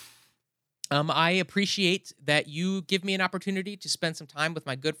issues. I appreciate that you give me an opportunity to spend some time with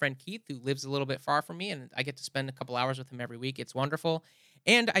my good friend Keith, who lives a little bit far from me, and I get to spend a couple hours with him every week. It's wonderful.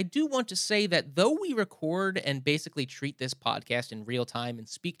 And I do want to say that though we record and basically treat this podcast in real time and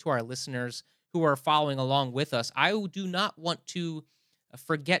speak to our listeners who are following along with us, I do not want to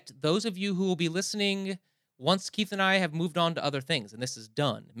forget those of you who will be listening once Keith and I have moved on to other things and this is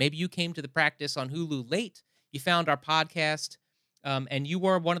done. Maybe you came to The Practice on Hulu late, you found our podcast, and you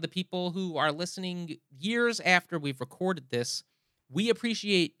were one of the people who are listening years after we've recorded this. We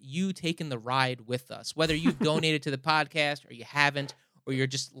appreciate you taking the ride with us, whether you've donated to the podcast or you haven't, or you're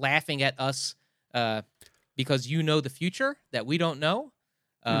just laughing at us because you know the future that we don't know.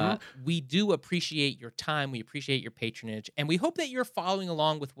 We do appreciate your time. We appreciate your patronage. And we hope that you're following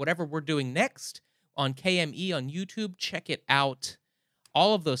along with whatever we're doing next on KME on YouTube. Check it out.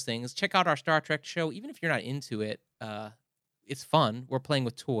 All of those things. Check out our Star Trek show. Even if you're not into it, it's fun. We're playing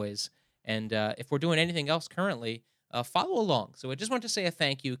with toys. And if we're doing anything else currently, follow along. So I just want to say a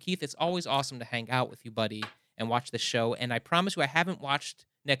thank you. Keith, it's always awesome to hang out with you, buddy, and watch the show. And I promise you I haven't watched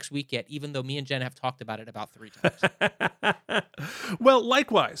next week yet, even though me and Jen have talked about it about 3 times. Well,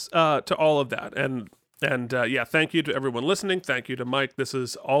 likewise to all of that. And yeah, thank you to everyone listening. Thank you to Mike. This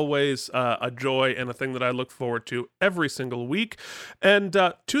is always a joy and a thing that I look forward to every single week. And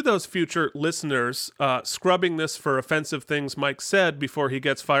to those future listeners, scrubbing this for offensive things Mike said before he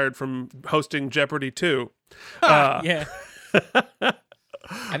gets fired from hosting Jeopardy 2. Yeah. I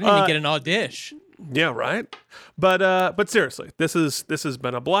didn't even get an audition. Yeah, right. But seriously, this has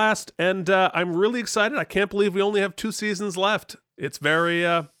been a blast, and I'm really excited. I can't believe we only have 2 seasons left. It's very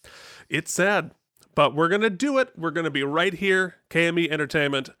it's sad, but we're gonna do it. We're gonna be right here, KME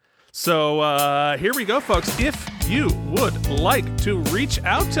Entertainment. So here we go, folks. If you would like to reach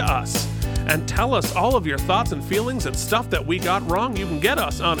out to us and tell us all of your thoughts and feelings and stuff that we got wrong, you can get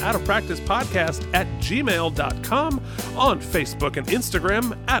us on outofpracticepodcast@gmail.com, on Facebook and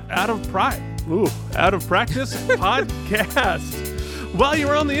Instagram @Out of Practice Podcast. While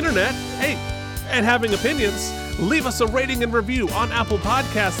you're on the internet, hey, and having opinions, leave us a rating and review on Apple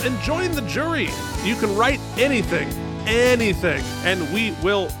Podcasts and join the jury. You can write anything, and we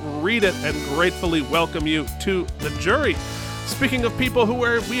will read it and gratefully welcome you to the jury. Speaking of people who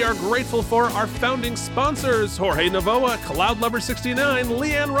we are grateful for, our founding sponsors, Jorge Navoa, Cloud Lover 69,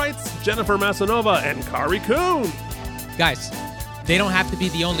 Leanne Wrights, Jennifer Masanova, and Kari Kuhn. Guys, they don't have to be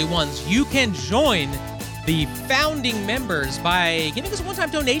the only ones. You can join the founding members by giving us a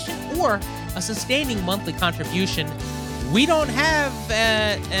one-time donation or a sustaining monthly contribution. We don't have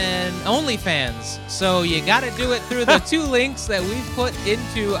an OnlyFans, so you got to do it through the 2 links that we've put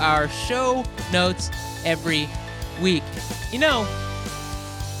into our show notes every week. You know,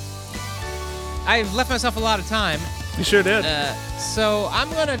 I've left myself a lot of time. You sure did. So I'm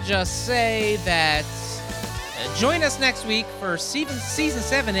going to just say that join us next week for season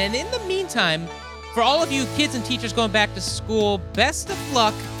 7. And in the meantime, for all of you kids and teachers going back to school, best of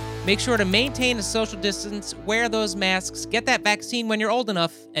luck. Make sure to maintain a social distance, wear those masks, get that vaccine when you're old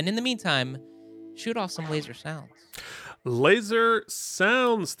enough, and in the meantime, shoot off some laser sounds. Laser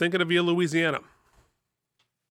sounds. Thinking of you, Louisiana.